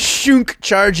there, shunk,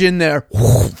 charge in there,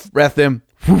 breath him,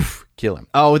 kill him.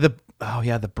 Oh, the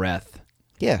breath.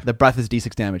 Yeah. The breath is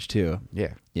D6 damage too.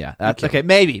 Yeah. Yeah. That's okay.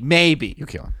 Maybe. You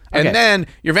kill him. Okay. And then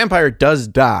your vampire does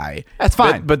die. That's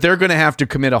fine. But they're going to have to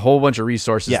commit a whole bunch of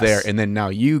resources there. And then now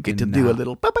you get to do a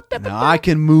little. Now I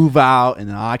can move out and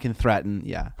then I can threaten.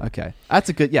 Yeah. Okay. That's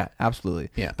a good. Yeah.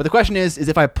 Absolutely. Yeah. But the question is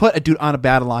if I put a dude on a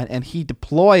battle line and he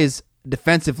deploys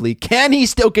defensively, can he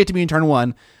still get to me in turn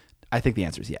 1? I think the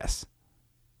answer is yes.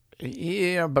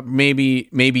 Yeah, but maybe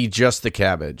just the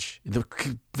cabbage.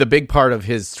 The big part of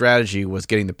his strategy was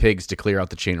getting the pigs to clear out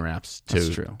the chain wraps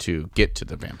to get to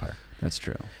the vampire. That's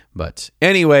true. But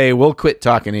anyway, we'll quit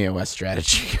talking AOS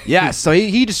strategy. Yeah, so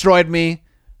he destroyed me,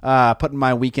 putting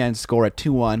my weekend score at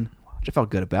 2-1, which I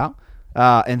felt good about.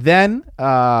 And then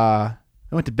I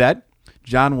went to bed.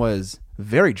 John was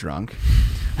very drunk.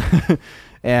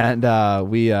 And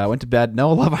we went to bed.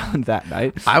 No Love Island that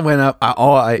night. I went up.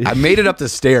 I made it up the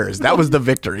stairs. That was the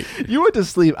victory. You went to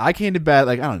sleep. I came to bed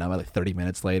like, I don't know, like 30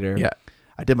 minutes later. Yeah.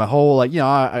 I did my whole, like,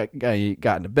 I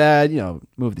got into bed,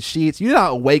 moved the sheets. You did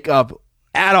not wake up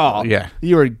at all. Yeah.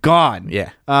 You were gone. Yeah.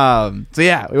 So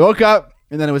yeah, we woke up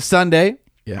and then it was Sunday.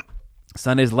 Yeah.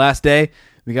 Sunday's the last day.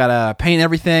 We got to paint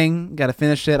everything. Got to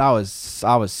finish it. I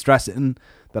was stressing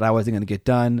that I wasn't going to get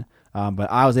done.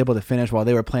 But I was able to finish while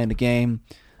they were playing the game.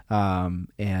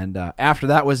 And after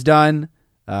that was done,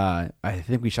 I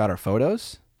think we shot our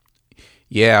photos.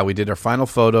 Yeah, we did our final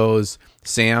photos.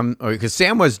 Sam, because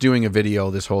Sam was doing a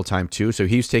video this whole time too, so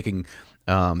he was taking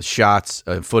shots,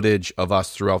 footage of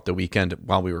us throughout the weekend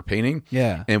while we were painting.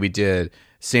 Yeah. And we did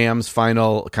Sam's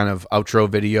final kind of outro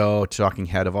video, talking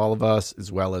head of all of us,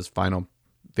 as well as final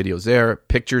videos there,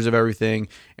 pictures of everything,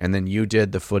 and then you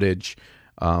did the footage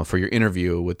for your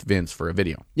interview with Vince for a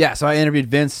video. Yeah, so I interviewed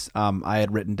Vince. I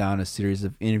had written down a series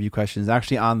of interview questions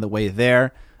actually on the way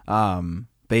there,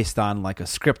 based on like a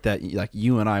script that like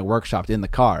you and I workshopped in the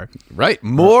car. Right.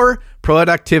 More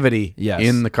productivity Yes.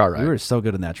 in the car ride. We were so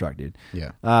good in that truck, dude.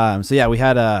 Yeah. So yeah, I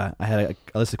had a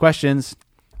list of questions.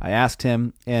 I asked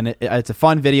him, and it's a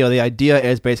fun video. The idea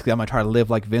is basically I'm going to try to live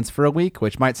like Vince for a week,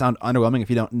 which might sound underwhelming if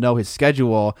you don't know his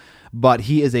schedule, but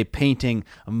he is a painting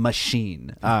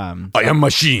machine. I am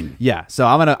machine. Yeah, so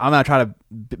I'm gonna try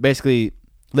to basically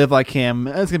live like him.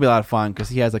 It's gonna be a lot of fun because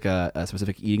he has like a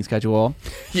specific eating schedule.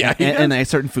 Yeah, and like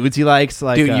certain foods he likes.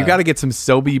 Like, dude, you got to get some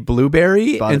Sobe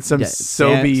blueberry and some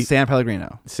Sobe San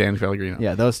Pellegrino. San Pellegrino.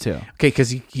 Yeah, those two. Okay, because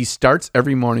he starts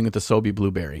every morning with the Sobe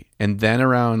blueberry, and then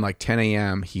around like 10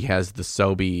 a.m. he has the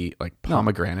Sobe like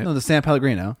pomegranate. No, the San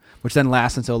Pellegrino, which then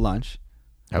lasts until lunch,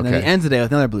 and then Okay. he ends the day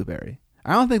with another blueberry.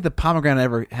 I don't think the pomegranate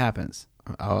ever happens.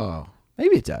 Oh,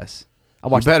 Maybe it does. I'll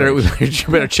you watch. the better footage.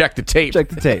 you better check the tape. Check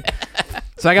the tape.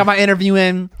 So I got my interview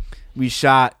in. We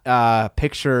shot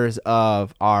pictures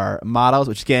of our models,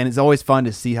 which again is always fun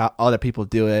to see how other people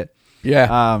do it.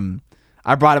 Yeah.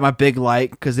 I brought in my big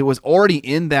light because it was already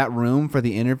in that room for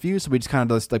the interview, so we just kind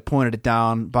of just like pointed it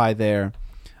down by there,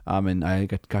 and I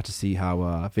got to see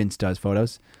how Vince does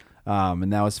photos,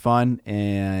 and that was fun.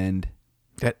 And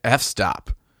That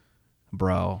f-stop.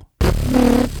 bro,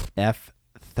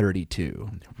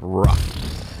 F32. Rough.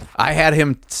 I had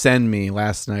him send me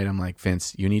last night. I'm like,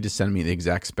 Vince, you need to send me the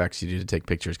exact specs you do to take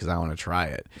pictures because I want to try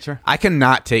it. Sure. I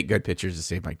cannot take good pictures to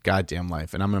save my goddamn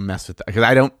life, and I'm gonna mess with that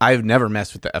because I've never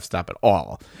messed with the f-stop at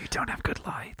all. You don't have good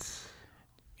lights.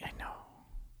 I know.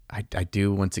 I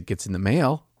do once it gets in the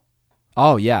mail.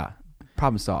 Oh yeah,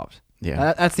 problem solved.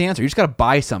 Yeah. That's the answer. You just got to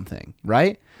buy something,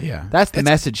 right? Yeah. That's the It's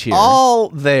message here. All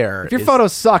there. If your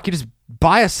photos suck, you just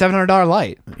buy a $700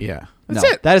 light. Yeah. That's No,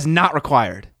 it. that is not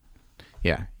required.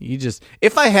 Yeah. You just,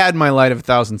 if I had my light of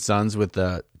 1,000 suns with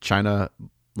the China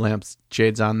lamps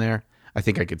shades on there, I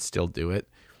think I could still do it.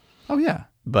 Oh yeah.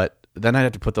 But then I'd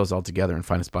have to put those all together and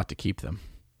find a spot to keep them.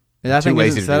 That Too thing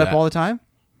lazy isn't to set do up that. all the time?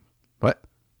 What?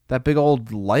 That big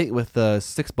old light with the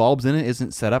 6 bulbs in it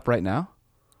isn't set up right now?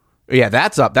 Yeah,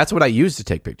 that's up. That's what I use to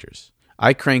take pictures.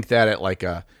 I crank that at like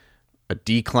a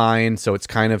decline, so it's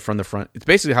kind of from the front. It's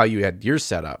basically how you had yours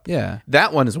set up. Yeah.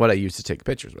 That one is what I use to take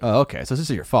pictures with. Oh, okay. So this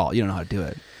is your fault. You don't know how to do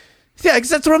it. Yeah, 'cause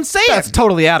that's what I'm saying. That's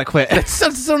totally adequate. That's what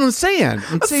I'm saying.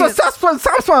 That's what I'm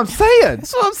saying.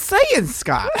 That's what I'm saying,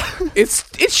 Scott.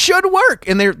 It should work,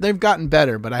 and they've gotten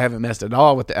better, but I haven't messed at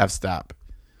all with the f-stop.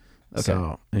 Okay.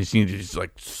 So I just need to just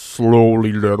like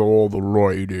slowly let all the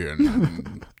light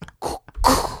in.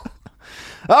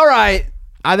 All right.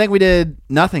 I think we did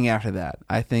nothing after that.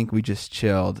 I think we just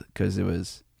chilled because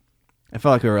I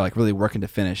felt like we were like really working to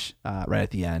finish right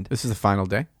at the end. This is the final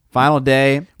day. Final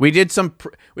day. We did some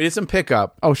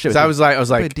pickup. Oh shit! 'Cause I was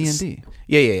like D&D.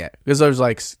 Yeah. Because I was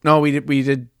like, no, we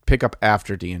did pick up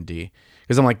after D&D.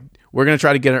 Because I'm like, we're gonna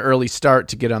try to get an early start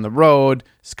to get on the road.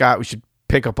 Scott, we should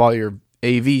pick up all your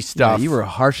AV stuff. Yeah, you were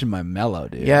harshing my mellow,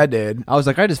 dude. Yeah, I did. I was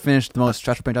like, I just finished the most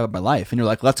stressful paint job of my life, and you're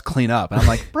like, let's clean up, and I'm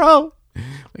like, bro.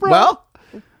 Well,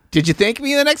 did you thank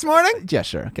me the next morning? Yeah,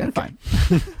 sure. Okay, fine.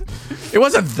 It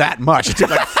wasn't that much. It took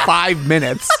like 5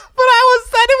 minutes. But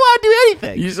I didn't want to do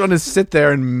anything. You just want to sit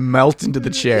there and melt into the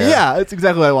chair. Yeah, that's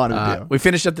exactly what I wanted to do. We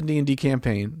finished up the D&D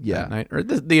campaign Yeah. that night. Or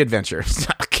the adventure. It's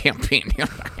not a campaign.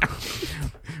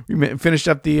 We finished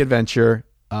up the adventure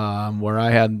where I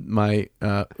had my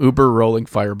Uber rolling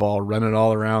fireball running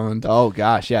all around. Oh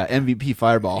gosh, yeah, MVP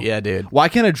fireball. Yeah, dude. Why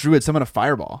can't a druid summon a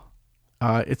fireball?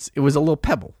 It was a little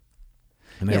pebble.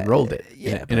 And I Yeah, rolled it.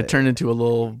 yeah, and it turned into a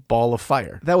little ball of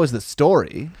fire. That was the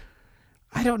story.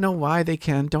 I don't know why they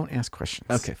can. Don't ask questions.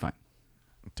 Okay, fine.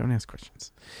 Don't ask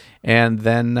questions. And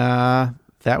then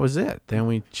that was it. Then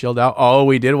we chilled out. Oh,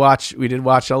 we did watch a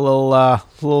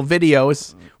little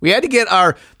videos. We had to get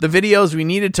the videos we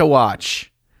needed to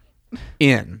watch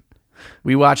in.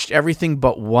 We watched everything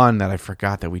but one that I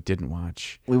forgot that we didn't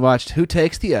watch. We watched Who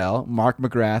Takes the L? Mark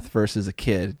McGrath versus a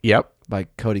Kid. Yep. By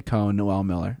Cody Cohn, Noel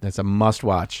Miller. That's a must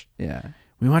watch. Yeah.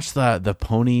 We watched the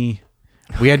pony.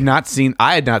 I had not seen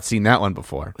that one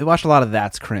before. We watched a lot of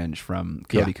That's Cringe from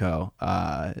Cody Ko.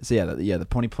 The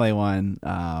Pony Play one.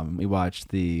 We watched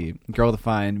the Girl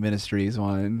Defined Ministries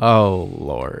one. Oh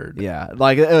Lord. Yeah,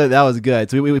 that was good.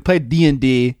 So we played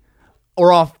D&D.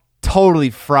 We're all totally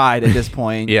fried at this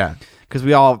point. Yeah, because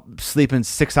we all sleep in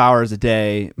 6 hours a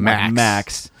day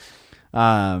max.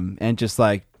 And just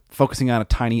like focusing on a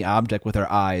tiny object with our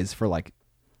eyes for like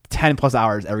 10 plus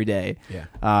hours every day.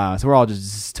 Yeah. So we're all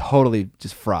just totally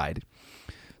just fried.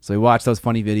 So we watched those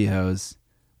funny videos,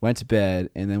 went to bed,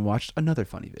 and then watched another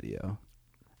funny video.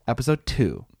 Episode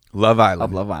 2. Love Island.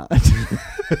 Of Love Island.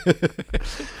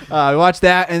 We watched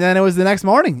that, and then it was the next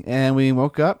morning, and we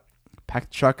woke up,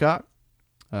 packed the truck up,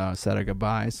 said our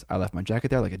goodbyes. I left my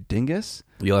jacket there like a dingus.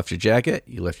 You left your jacket.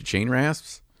 You left your chain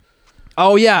rasps.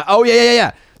 Oh,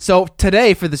 yeah. So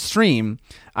today for the stream,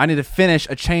 I need to finish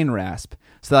a chain rasp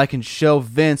so that I can show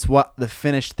Vince what the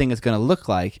finished thing is going to look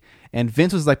like. And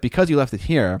Vince was like, because you left it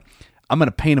here, I'm going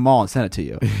to paint them all and send it to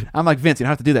you. I'm like, Vince, you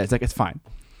don't have to do that. He's like, it's fine.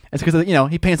 It's because,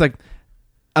 he paints like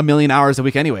 1 million hours a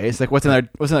week anyway. It's like, what's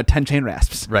another 10 chain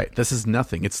rasps? Right. This is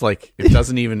nothing. It's like, it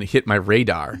doesn't even hit my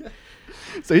radar.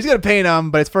 So he's going to paint them,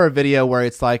 but it's for a video where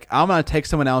it's like, I'm going to take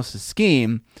someone else's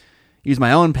scheme, use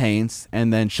my own paints,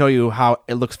 and then show you how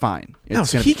it looks fine.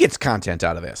 So he gets content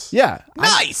out of this. Yeah.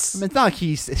 Nice. It's not like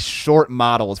he's short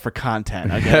models for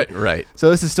content. Okay? Right. So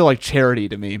this is still like charity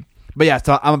to me. But yeah,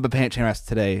 so I'm going to paint chain rasps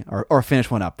today or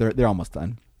finish one up. They're almost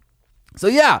done. So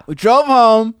yeah, we drove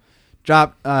home,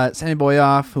 dropped Sammy Boy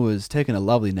off, who was taking a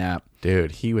lovely nap.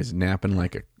 Dude, he was napping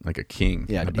like a king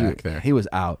in the back there. He was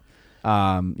out.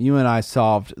 You and I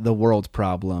solved the world's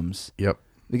problems. Yep.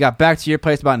 We got back to your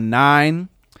place about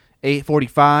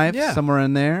 8:45, somewhere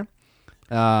in there.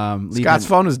 Scott's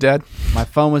phone was dead. My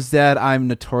phone was dead. I'm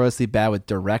notoriously bad with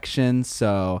directions,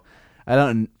 so I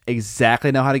don't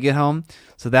exactly know how to get home.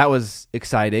 So that was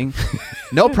exciting.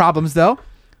 No problems, though.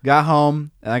 Got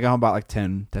home, and I got home about like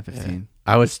 10:15. Yeah.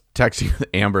 I was texting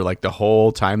Amber like the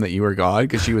whole time that you were gone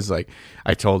because she was like,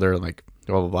 I told her like,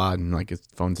 blah, blah, blah, and like his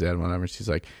phone's dead and whatever. She's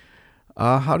like,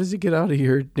 how does he get out of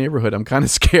your neighborhood? I'm kind of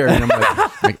scared. And I'm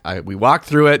like, we walked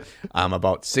through it. I'm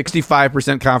about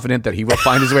 65% confident that he will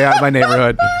find his way out of my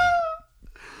neighborhood.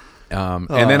 And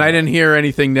then I didn't hear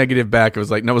anything negative back. It was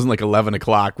like, no, it wasn't like 11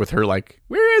 o'clock with her like,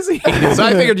 where is he? So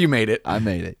I figured you made it. I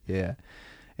made it, yeah.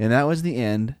 And that was the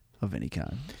end of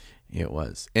VinnyCon. It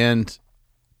was. And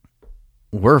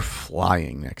we're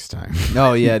flying next time.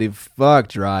 Oh, yeah, dude. Fuck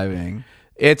driving.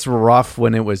 It's rough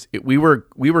when we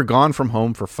were gone from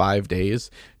home for 5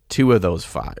 days. 2 of those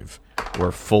 5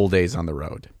 were full days on the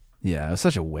road. Yeah, it was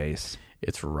such a waste.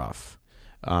 It's rough.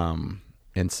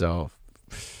 And so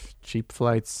cheap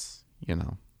flights,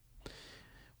 when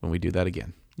we do that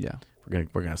again. Yeah.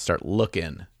 We're gonna start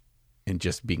looking and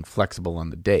just being flexible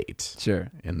on the date. Sure.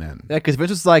 And then because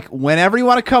Vince was like, whenever you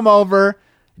want to come over,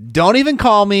 don't even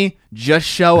call me, just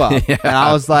show up. Yeah. And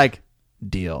I was like,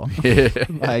 deal.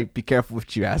 Like, be careful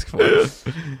what you ask for.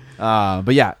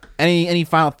 But yeah, any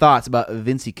final thoughts about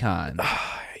VincyCon?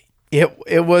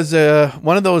 It was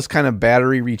one of those kind of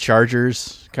battery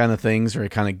rechargers kind of things where it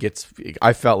kind of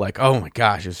I felt like, oh my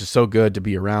gosh, it was just so good to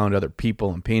be around other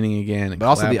people and painting again. But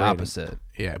also the opposite.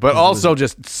 Yeah, but also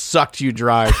just sucked you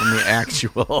dry from the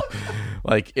actual,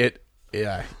 like it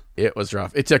was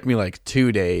rough. It took me like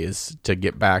 2 days to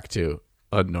get back to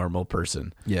a normal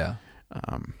person. Yeah.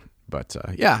 But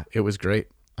yeah, it was great.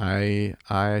 I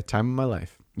time of my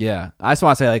life. Yeah, I just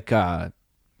want to say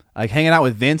like hanging out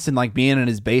with Vince and like being in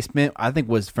his basement, I think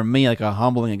was for me like a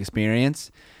humbling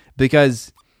experience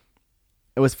because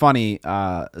it was funny.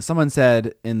 Someone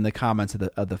said in the comments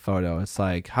of the photo, it's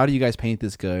like, how do you guys paint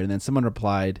this good? And then someone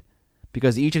replied,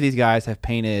 because each of these guys have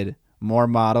painted more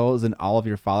models than all of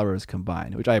your followers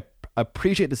combined, which I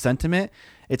appreciate the sentiment.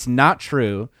 It's not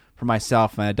true for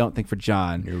myself, and I don't think for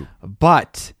John,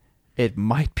 but it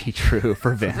might be true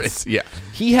for Vince. Yeah.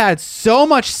 He had so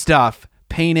much stuff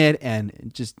painted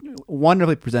and just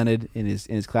wonderfully presented in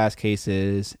his class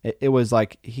cases. It was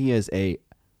like he is a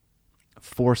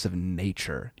force of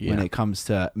nature when it comes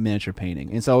to miniature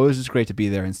painting. And so it was just great to be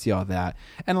there and see all that.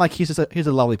 And like he's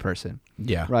a lovely person.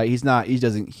 Yeah. Right. He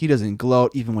doesn't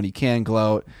gloat even when he can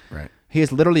gloat. Right. He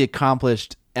has literally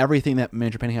accomplished everything that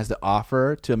miniature painting has to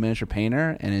offer to a miniature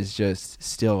painter and is just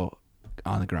still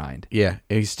on the grind. Yeah,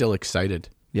 he's still excited.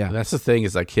 Yeah. That's the thing,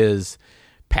 is like his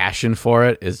passion for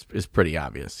it is pretty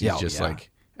obvious. He's Yeah, just yeah. like,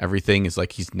 everything is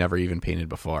like he's never even painted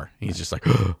before. He's just like,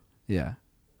 Yeah.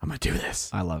 I'm going to do this.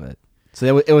 I love it.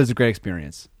 So it was a great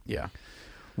experience. Yeah.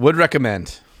 Would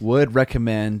recommend. Would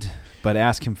recommend, but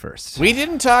ask him first. We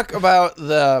didn't talk about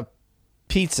the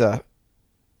pizza,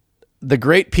 the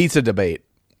great pizza debate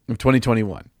of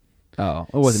 2021. Oh,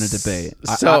 it wasn't a debate.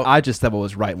 So- I just said what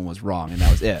was right and what was wrong, and that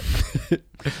was it.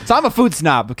 So I'm a food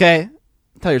snob, okay?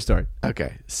 Tell your story.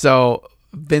 Okay. So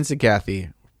Vince and Kathy,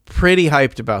 pretty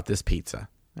hyped about this pizza.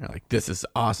 They're like, this is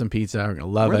awesome pizza. We're going to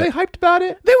love Were it. they hyped about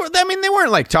it? They were. I mean, they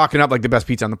weren't like talking up like the best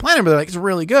pizza on the planet, but they're like, it's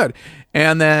really good.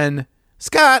 And then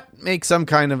Scott makes some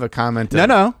kind of a comment.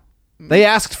 No. They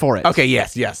asked for it. Okay.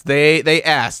 Yes. They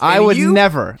asked. I And would you-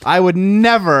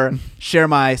 never share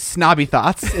my snobby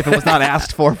thoughts if it was not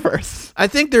asked for first. I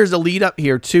think there's a lead up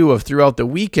here too of throughout the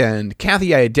weekend.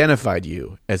 Kathy, I identified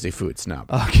you as a food snob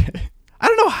Okay. I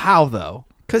don't know how though,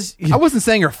 because I wasn't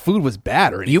saying her food was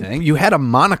bad or anything. you had a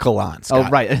monocle on. Scott. Oh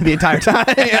right, the entire time.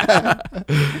 Yeah.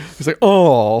 It's like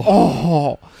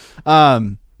oh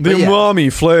The the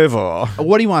umami flavor.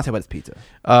 What do you want to say about this pizza?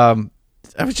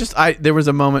 There was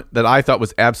a moment that I thought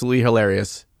was absolutely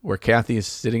hilarious where Kathy is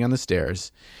sitting on the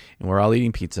stairs and we're all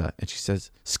eating pizza and she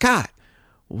says, Scott,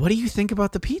 what do you think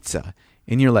about the pizza?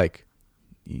 And you're like,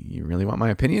 you really want my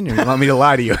opinion or you want me to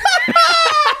lie to you?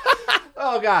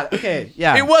 Oh God. Okay.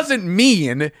 Yeah. It wasn't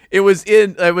mean. It was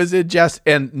in jest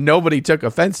and nobody took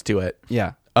offense to it.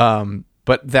 Yeah.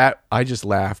 But that I just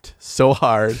laughed so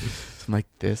hard. I'm like,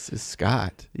 this is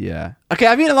Scott. Yeah. Okay,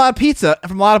 I've eaten a lot of pizza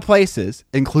from a lot of places,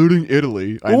 including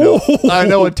Italy. I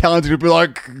know Italians are gonna be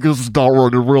like, this is not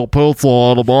really real pizza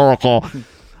in America.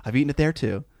 I've eaten it there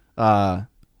too. So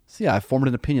yeah, I've formed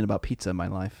an opinion about pizza in my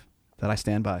life that I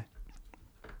stand by.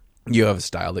 You have a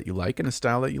style that you like and a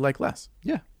style that you like less.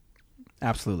 Yeah.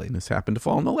 Absolutely. And this happened to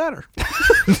fall in the latter.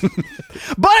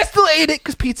 But I still ate it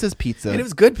because pizza's pizza. And it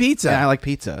was good pizza. And I like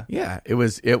pizza. Yeah, it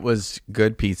was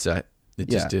good pizza. It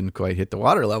just Yeah. didn't quite hit the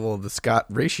water level of the Scott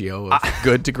ratio of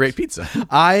good to great pizza.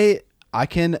 I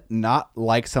can not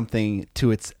like something to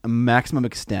its maximum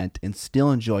extent and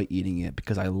still enjoy eating it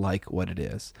because I like what it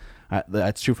is.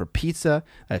 That's true for pizza.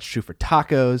 That's true for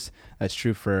tacos. That's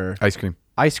true for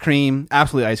Ice cream,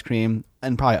 absolutely ice cream,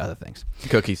 and probably other things.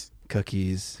 cookies.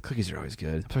 Cookies are always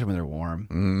good, especially when they're warm.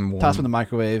 Warm. Toss them in the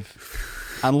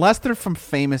microwave. Unless they're from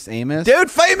Famous Amos.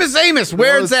 Dude, Famous Amos,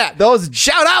 where's that? Those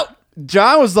Shout out.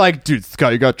 John was like, dude,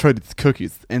 Scott, you got to try these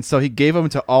cookies. And so he gave them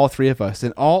to all three of us.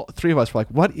 And all three of us were like,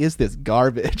 what is this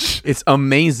garbage? It's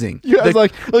amazing. I was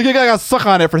like, you got to suck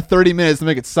on it for 30 minutes to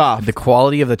make it soft. The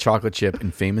quality of the chocolate chip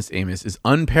in Famous Amos is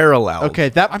unparalleled. Okay,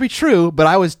 that might be true, but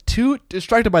I was too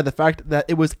distracted by the fact that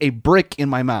it was a brick in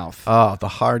my mouth. Oh, the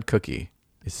hard cookie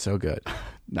is so good.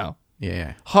 No.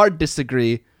 Yeah. Hard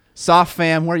disagree. Soft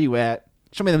fam, where you at?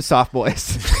 Show me them soft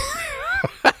boys.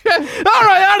 All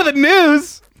right, out of the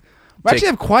news. We actually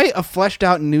have quite a fleshed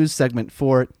out news segment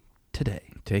for today.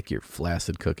 Take your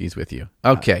flaccid cookies with you.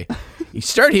 Okay. You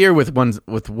start here with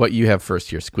what you have first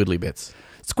here, Squiddly Bits.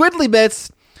 Squiddly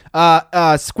Bits,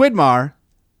 Squidmar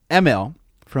ML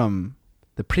from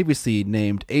the previously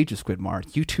named Age of Squidmar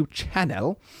YouTube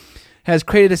channel has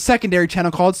created a secondary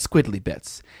channel called Squiddly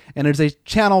Bits. And it's a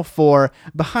channel for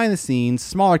behind the scenes,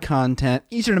 smaller content,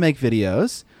 easier to make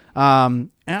videos.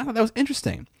 And I thought that was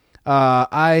interesting.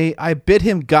 I bid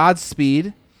him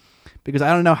Godspeed because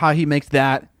I don't know how he makes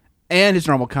that and his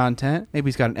normal content. Maybe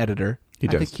he's got an editor. He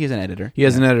does. I think he has an editor. He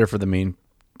has an editor for the main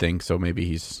thing, so maybe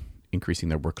he's increasing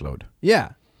their workload. Yeah.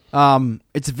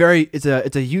 It's a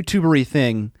YouTubery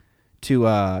thing to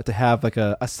have like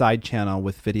a side channel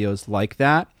with videos like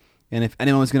that. And if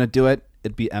anyone was going to do it,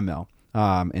 it'd be ML.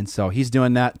 And so he's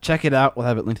doing that. Check it out. We'll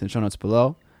have it linked in the show notes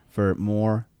below for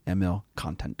more ML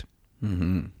content.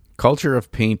 Mm-hmm. Culture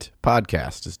of Paint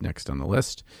podcast is next on the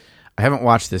list. I haven't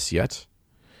watched this yet,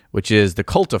 which is the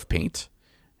Cult of Paint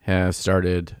has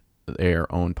started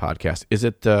their own podcast. Is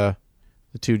it the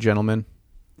two gentlemen?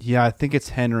 Yeah, I think it's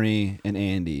Henry and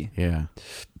Andy. Yeah.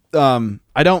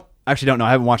 I don't know.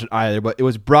 I haven't watched it either, but it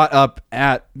was brought up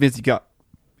at VinceGo.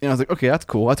 And I was like, okay, that's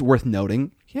cool. That's worth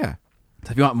noting. Yeah.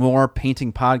 So if you want more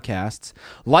painting podcasts,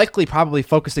 likely probably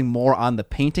focusing more on the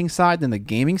painting side than the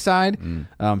gaming side,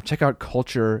 check out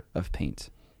Culture of Paint.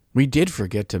 We did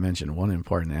forget to mention one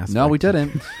important aspect. No, we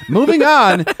didn't. Moving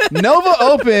on, Nova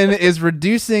Open is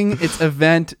reducing its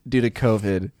event due to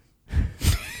COVID.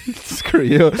 Screw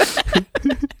you.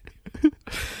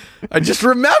 I just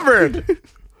remembered.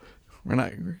 We're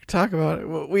not going to talk about it.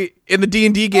 We in the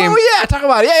D&D game. Oh yeah, talk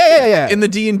about it. Yeah. In the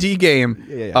D&D game,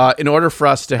 in order for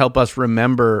us to help us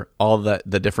remember all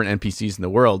the different NPCs in the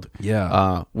world,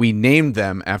 we named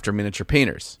them after miniature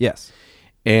painters. Yes.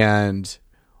 And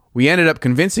we ended up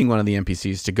convincing one of the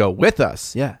NPCs to go with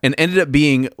us. Yeah. And ended up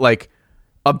being like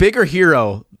a bigger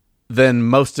hero than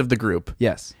most of the group.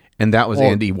 Yes. And that was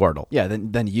Andy Wardle. Yeah,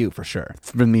 then you for sure.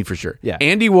 For me, for sure. Yeah.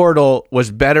 Andy Wardle was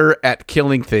better at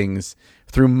killing things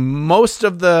through most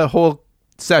of the whole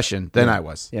session than I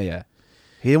was. Yeah.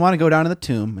 He didn't want to go down to the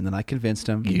tomb, and then I convinced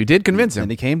him. You did convince him.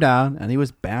 And he came down, and he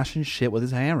was bashing shit with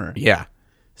his hammer. Yeah.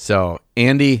 So,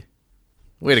 Andy,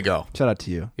 way to go. Shout out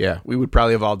to you. Yeah. We would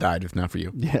probably have all died if not for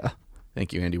you. Yeah.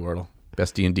 Thank you, Andy Wardle.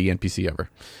 Best D&D NPC ever.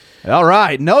 All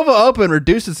right. Nova Open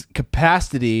reduces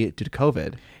capacity due to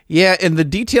COVID. Yeah, and the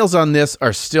details on this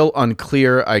are still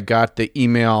unclear. I got the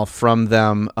email from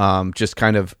them just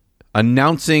kind of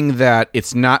announcing that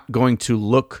it's not going to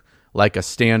look like a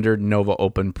standard Nova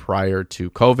Open prior to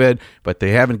COVID, but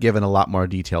they haven't given a lot more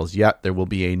details yet. There will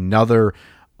be another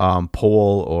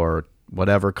poll or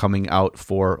whatever coming out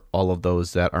for all of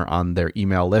those that are on their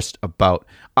email list about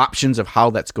options of how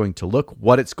that's going to look,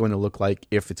 what it's going to look like,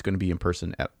 if it's going to be in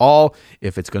person at all,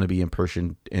 if it's going to be in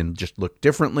person and just look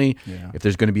differently, if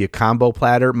there's going to be a combo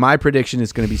platter. My prediction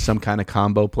is going to be some kind of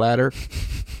combo platter.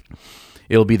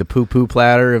 It'll be the poo-poo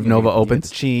platter of Nova Opens.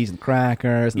 The cheese and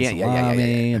crackers and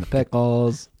salami and the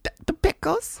pickles. The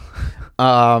pickles?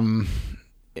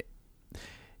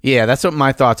 Yeah, that's what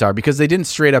my thoughts are, because they didn't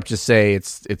straight up just say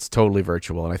it's totally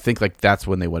virtual, and I think like that's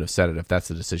when they would have said it if that's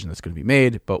the decision that's going to be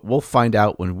made. But we'll find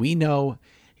out when we know.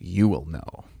 You will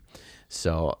know.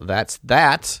 So that's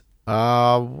that.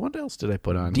 What else did I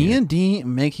put on? D&D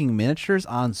making miniatures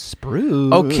on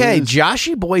sprues. Okay,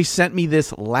 Joshy Boy sent me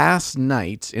this last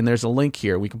night, and there's a link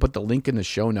here. We can put the link in the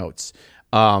show notes.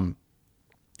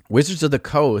 Wizards of the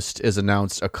Coast has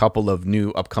announced a couple of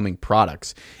new upcoming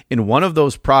products, and one of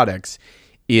those products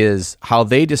is how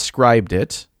they described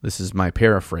it. This is my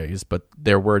paraphrase, but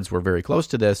their words were very close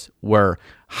to this, were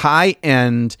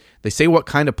high-end. They say what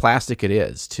kind of plastic it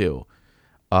is, too.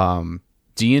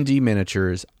 D&D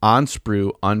miniatures on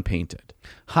sprue, unpainted.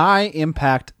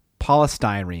 High-impact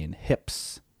polystyrene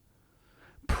hips.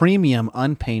 Premium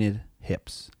unpainted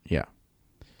hips. Yeah.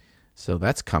 So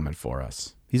that's coming for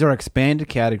us. These are expanded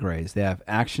categories. They have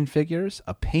action figures,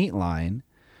 a paint line,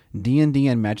 D&D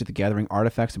and Magic the Gathering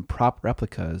artifacts and prop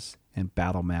replicas, and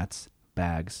battle mats,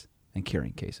 bags, and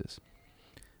carrying cases.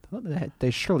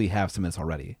 They surely have some of this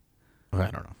already. I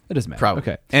don't know. It doesn't matter. Probably.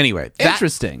 Okay. Anyway.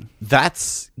 Interesting.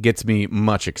 That gets me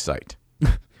much excited.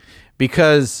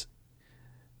 Because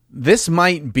this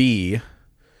might be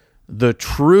the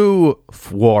true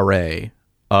foray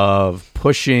of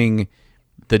pushing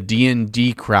the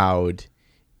D&D crowd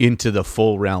into the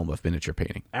full realm of miniature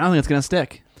painting. I don't think it's going to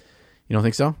stick. You don't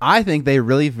think so? I think they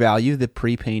really value the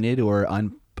pre-painted or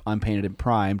unpainted and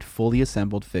primed, fully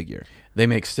assembled figure. They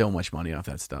make so much money off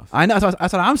that stuff. I know.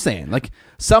 That's what I'm saying. Like,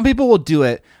 some people will do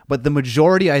it, but the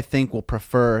majority, I think, will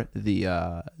prefer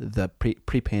the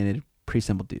pre-painted,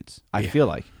 pre-assembled dudes. I feel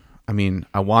like. I mean,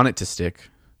 I want it to stick.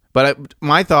 But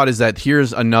my thought is that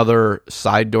here's another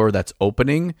side door that's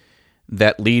opening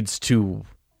that leads to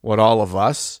what all of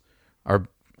us are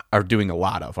doing a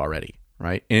lot of already.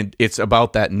 Right. And it's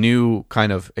about that new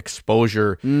kind of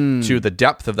exposure to the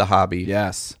depth of the hobby.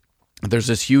 Yes. There's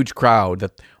this huge crowd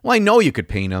that, well, I know you could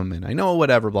paint them and I know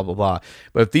whatever, blah, blah, blah.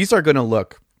 But if these are going to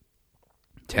look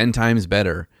 10 times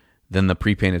better than the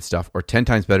pre-painted stuff, or 10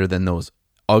 times better than those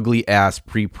ugly ass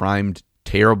pre-primed,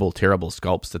 terrible, terrible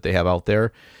sculpts that they have out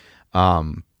there,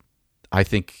 I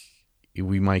think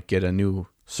we might get a new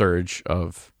surge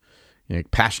of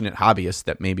passionate hobbyists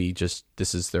that maybe just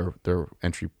this is their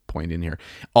entry point in here.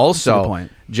 Also,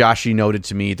 Joshy noted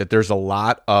to me that there's a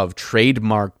lot of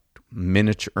trademarked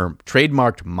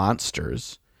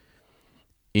monsters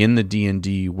in the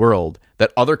D&D world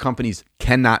that other companies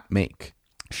cannot make.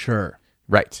 Sure.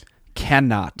 Right.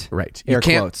 Cannot. Right. Air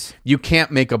quotes. You can't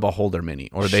make a Beholder mini,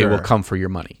 or they will come for your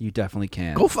money. You definitely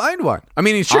can. Go find one. I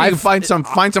mean, sure, you can find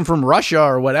some from Russia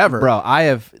or whatever. Bro,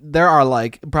 there are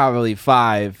like probably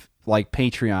 5 like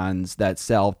Patreons that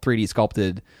sell 3D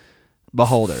sculpted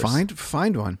beholders.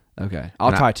 Find one. Okay.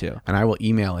 I'll try to. And I will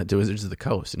email it to Wizards of the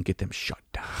Coast and get them shut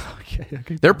down.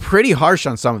 Okay. They're pretty harsh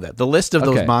on some of that. The list of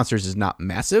those monsters is not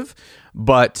massive,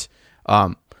 but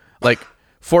like,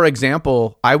 for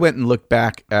example, I went and looked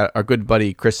back at our good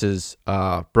buddy Chris's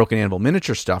Broken Anvil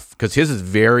miniature stuff, because his is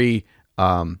very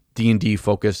D&D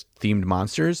focused themed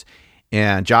monsters.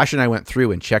 And Josh and I went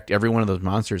through and checked every one of those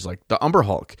monsters. Like the Umber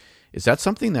Hulk, is that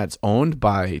something that's owned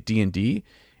by D&D?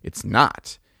 It's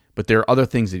not. but there are other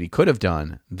things that he could have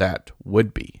done that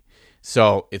would be.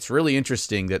 So it's really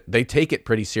interesting that they take it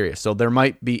pretty serious. So there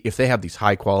might be, if they have these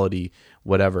high quality,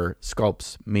 whatever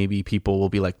sculpts, maybe people will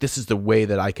be like, this is the way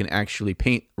that I can actually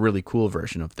paint a really cool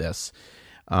version of this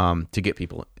to get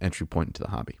people entry point into the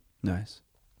hobby. Nice.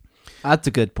 That's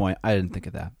a good point. I didn't think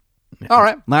of that. All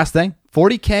right. Last thing.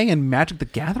 40K and Magic the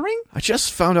Gathering? I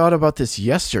just found out about this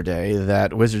yesterday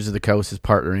that Wizards of the Coast is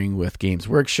partnering with Games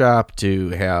Workshop to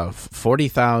have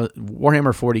 40,000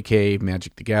 Warhammer 40K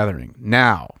Magic the Gathering.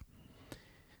 Now,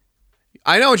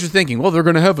 I know what you're thinking. Well, they're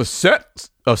going to have a set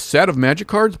of Magic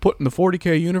cards put in the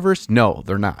 40K universe. No,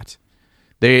 they're not.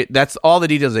 That's all the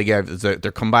details they gave. Is that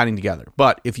they're combining together.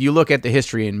 But if you look at the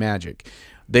history in Magic,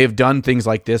 they've done things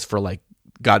like this for like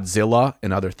Godzilla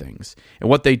and other things. And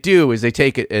what they do is they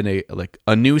take it in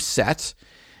a new set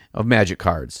of Magic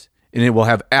cards, and it will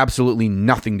have absolutely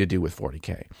nothing to do with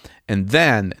 40K. And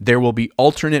then there will be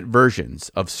alternate versions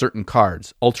of certain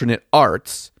cards, alternate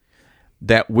arts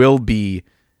that will be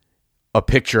a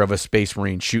picture of a Space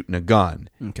Marine shooting a gun.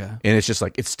 Okay. And it's just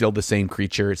like, it's still the same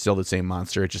creature. It's still the same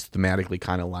monster. It just thematically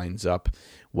kind of lines up,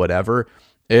 whatever.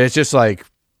 It's just like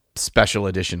special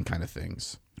edition kind of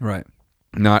things. Right.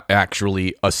 Not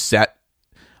actually a set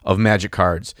of Magic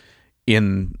cards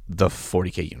in the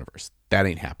 40K universe. That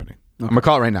ain't happening. Okay. I'm going to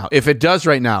call it right now. If it does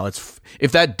right now,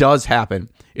 if that does happen,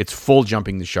 it's full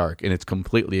jumping the shark, and it's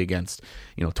completely against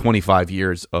 25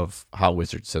 years of how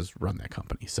Wizards has run that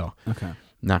company. So okay.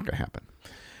 Not going to happen.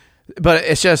 But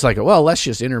it's just like, well, let's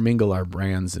just intermingle our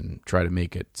brands and try to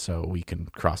make it so we can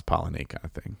cross-pollinate kind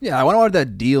of thing. Yeah, I wonder what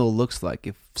that deal looks like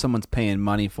if someone's paying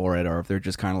money for it, or if they're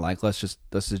just kind of like, let's just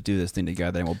do this thing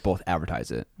together and we'll both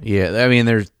advertise it. Yeah, I mean,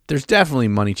 there's definitely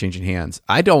money changing hands.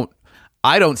 I don't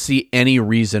see any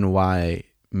reason why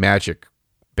Magic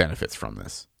benefits from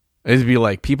this. It'd be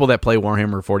like people that play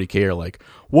Warhammer 40K are like,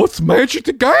 what's Magic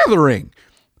the Gathering?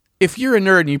 If you're a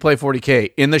nerd and you play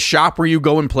 40K, in the shop where you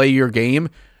go and play your game,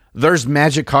 there's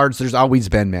Magic cards. There's always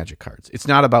been Magic cards. It's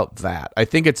not about that. I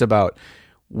think it's about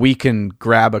we can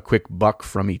grab a quick buck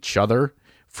from each other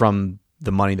from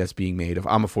the money that's being made. If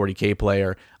I'm a 40K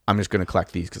player, I'm just going to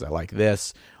collect these because I like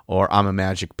this. Or I'm a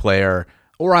Magic player.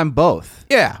 Or I'm both.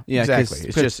 Yeah, exactly.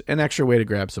 It's just an extra way to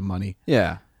grab some money.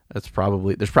 Yeah. There's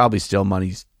probably still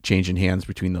money changing hands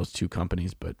between those two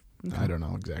companies, but I don't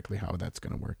know exactly how that's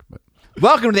going to work. But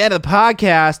welcome to the end of the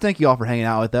podcast. Thank you all for hanging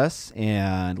out with us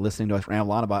and listening to us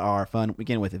ramble on about our fun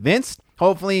weekend with Vince.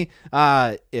 Hopefully,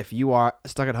 if you are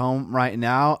stuck at home right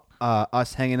now,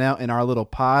 us hanging out in our little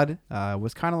pod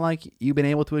was kind of like you've been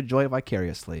able to enjoy it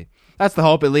vicariously. That's the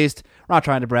hope, at least. We're not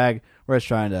trying to brag. We're just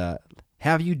trying to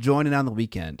have you join in on the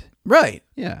weekend. right.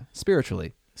 Yeah,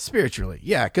 spiritually.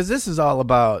 Yeah, because this is all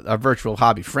about our virtual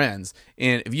hobby friends.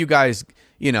 And if you guys,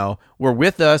 were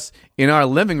with us in our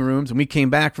living rooms and we came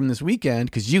back from this weekend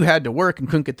because you had to work and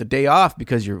couldn't get the day off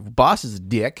because your boss is a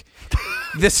dick,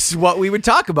 this is what we would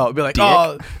talk about. We'd be like,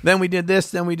 oh, then we did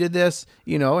this,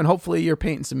 and hopefully you're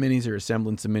painting some minis or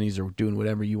assembling some minis or doing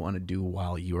whatever you want to do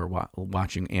while you are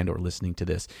watching and or listening to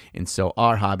this. And so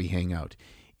our hobby hangout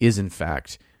is, in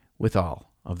fact, with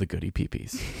all of the goody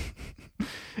peepees.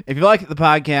 If you like the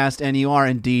podcast and you are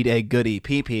indeed a goody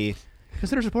PP,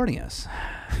 consider supporting us.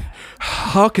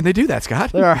 How can they do that,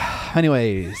 Scott? There are many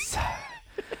ways.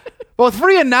 Both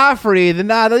free and not free. The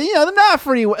not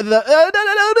free.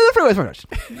 The freeways first.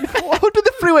 We'll do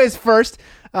the freeways first.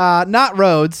 Not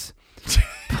roads,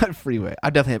 but freeway.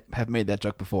 I definitely have made that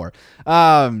joke before.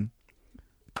 Tell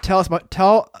us.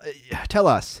 Tell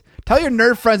your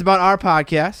nerd friends about our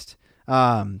podcast.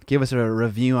 Give us a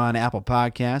review on Apple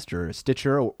Podcast or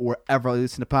Stitcher or wherever you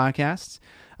listen to podcasts.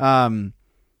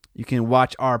 You can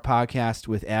watch our podcast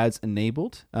with ads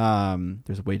enabled.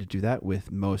 There's a way to do that with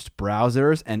most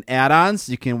browsers and add-ons.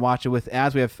 You can watch it with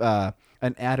ads. We have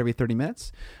an ad every 30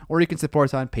 minutes. Or you can support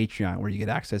us on Patreon, where you get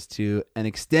access to an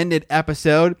extended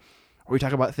episode where we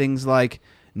talk about things like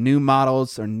new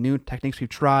models or new techniques we've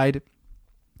tried,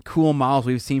 cool models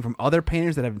we've seen from other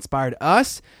painters that have inspired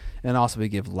us, and also we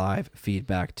give live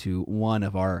feedback to one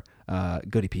of our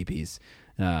goody peepees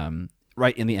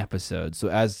right in the episode. So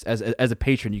as a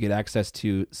patron, you get access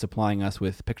to supplying us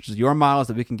with pictures of your models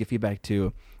that we can give feedback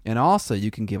to, and also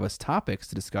you can give us topics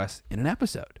to discuss in an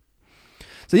episode.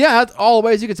 So yeah, that's all the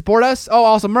ways you can support us. Oh,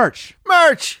 also merch.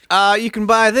 You can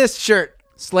buy this shirt.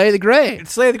 Slay the Great.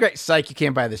 Slay the Great. Psych, you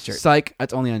can't buy this shirt. Psych,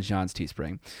 that's only on John's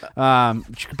Teespring.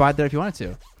 You could buy it there if you wanted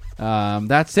to.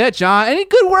 That's it, John. Any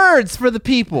good words for the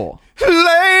people?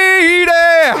 Lady!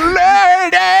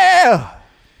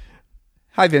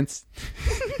 Hi, Vince.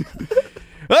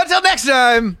 Until next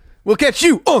time, we'll catch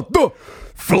you on the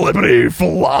Flippity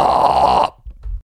Flop.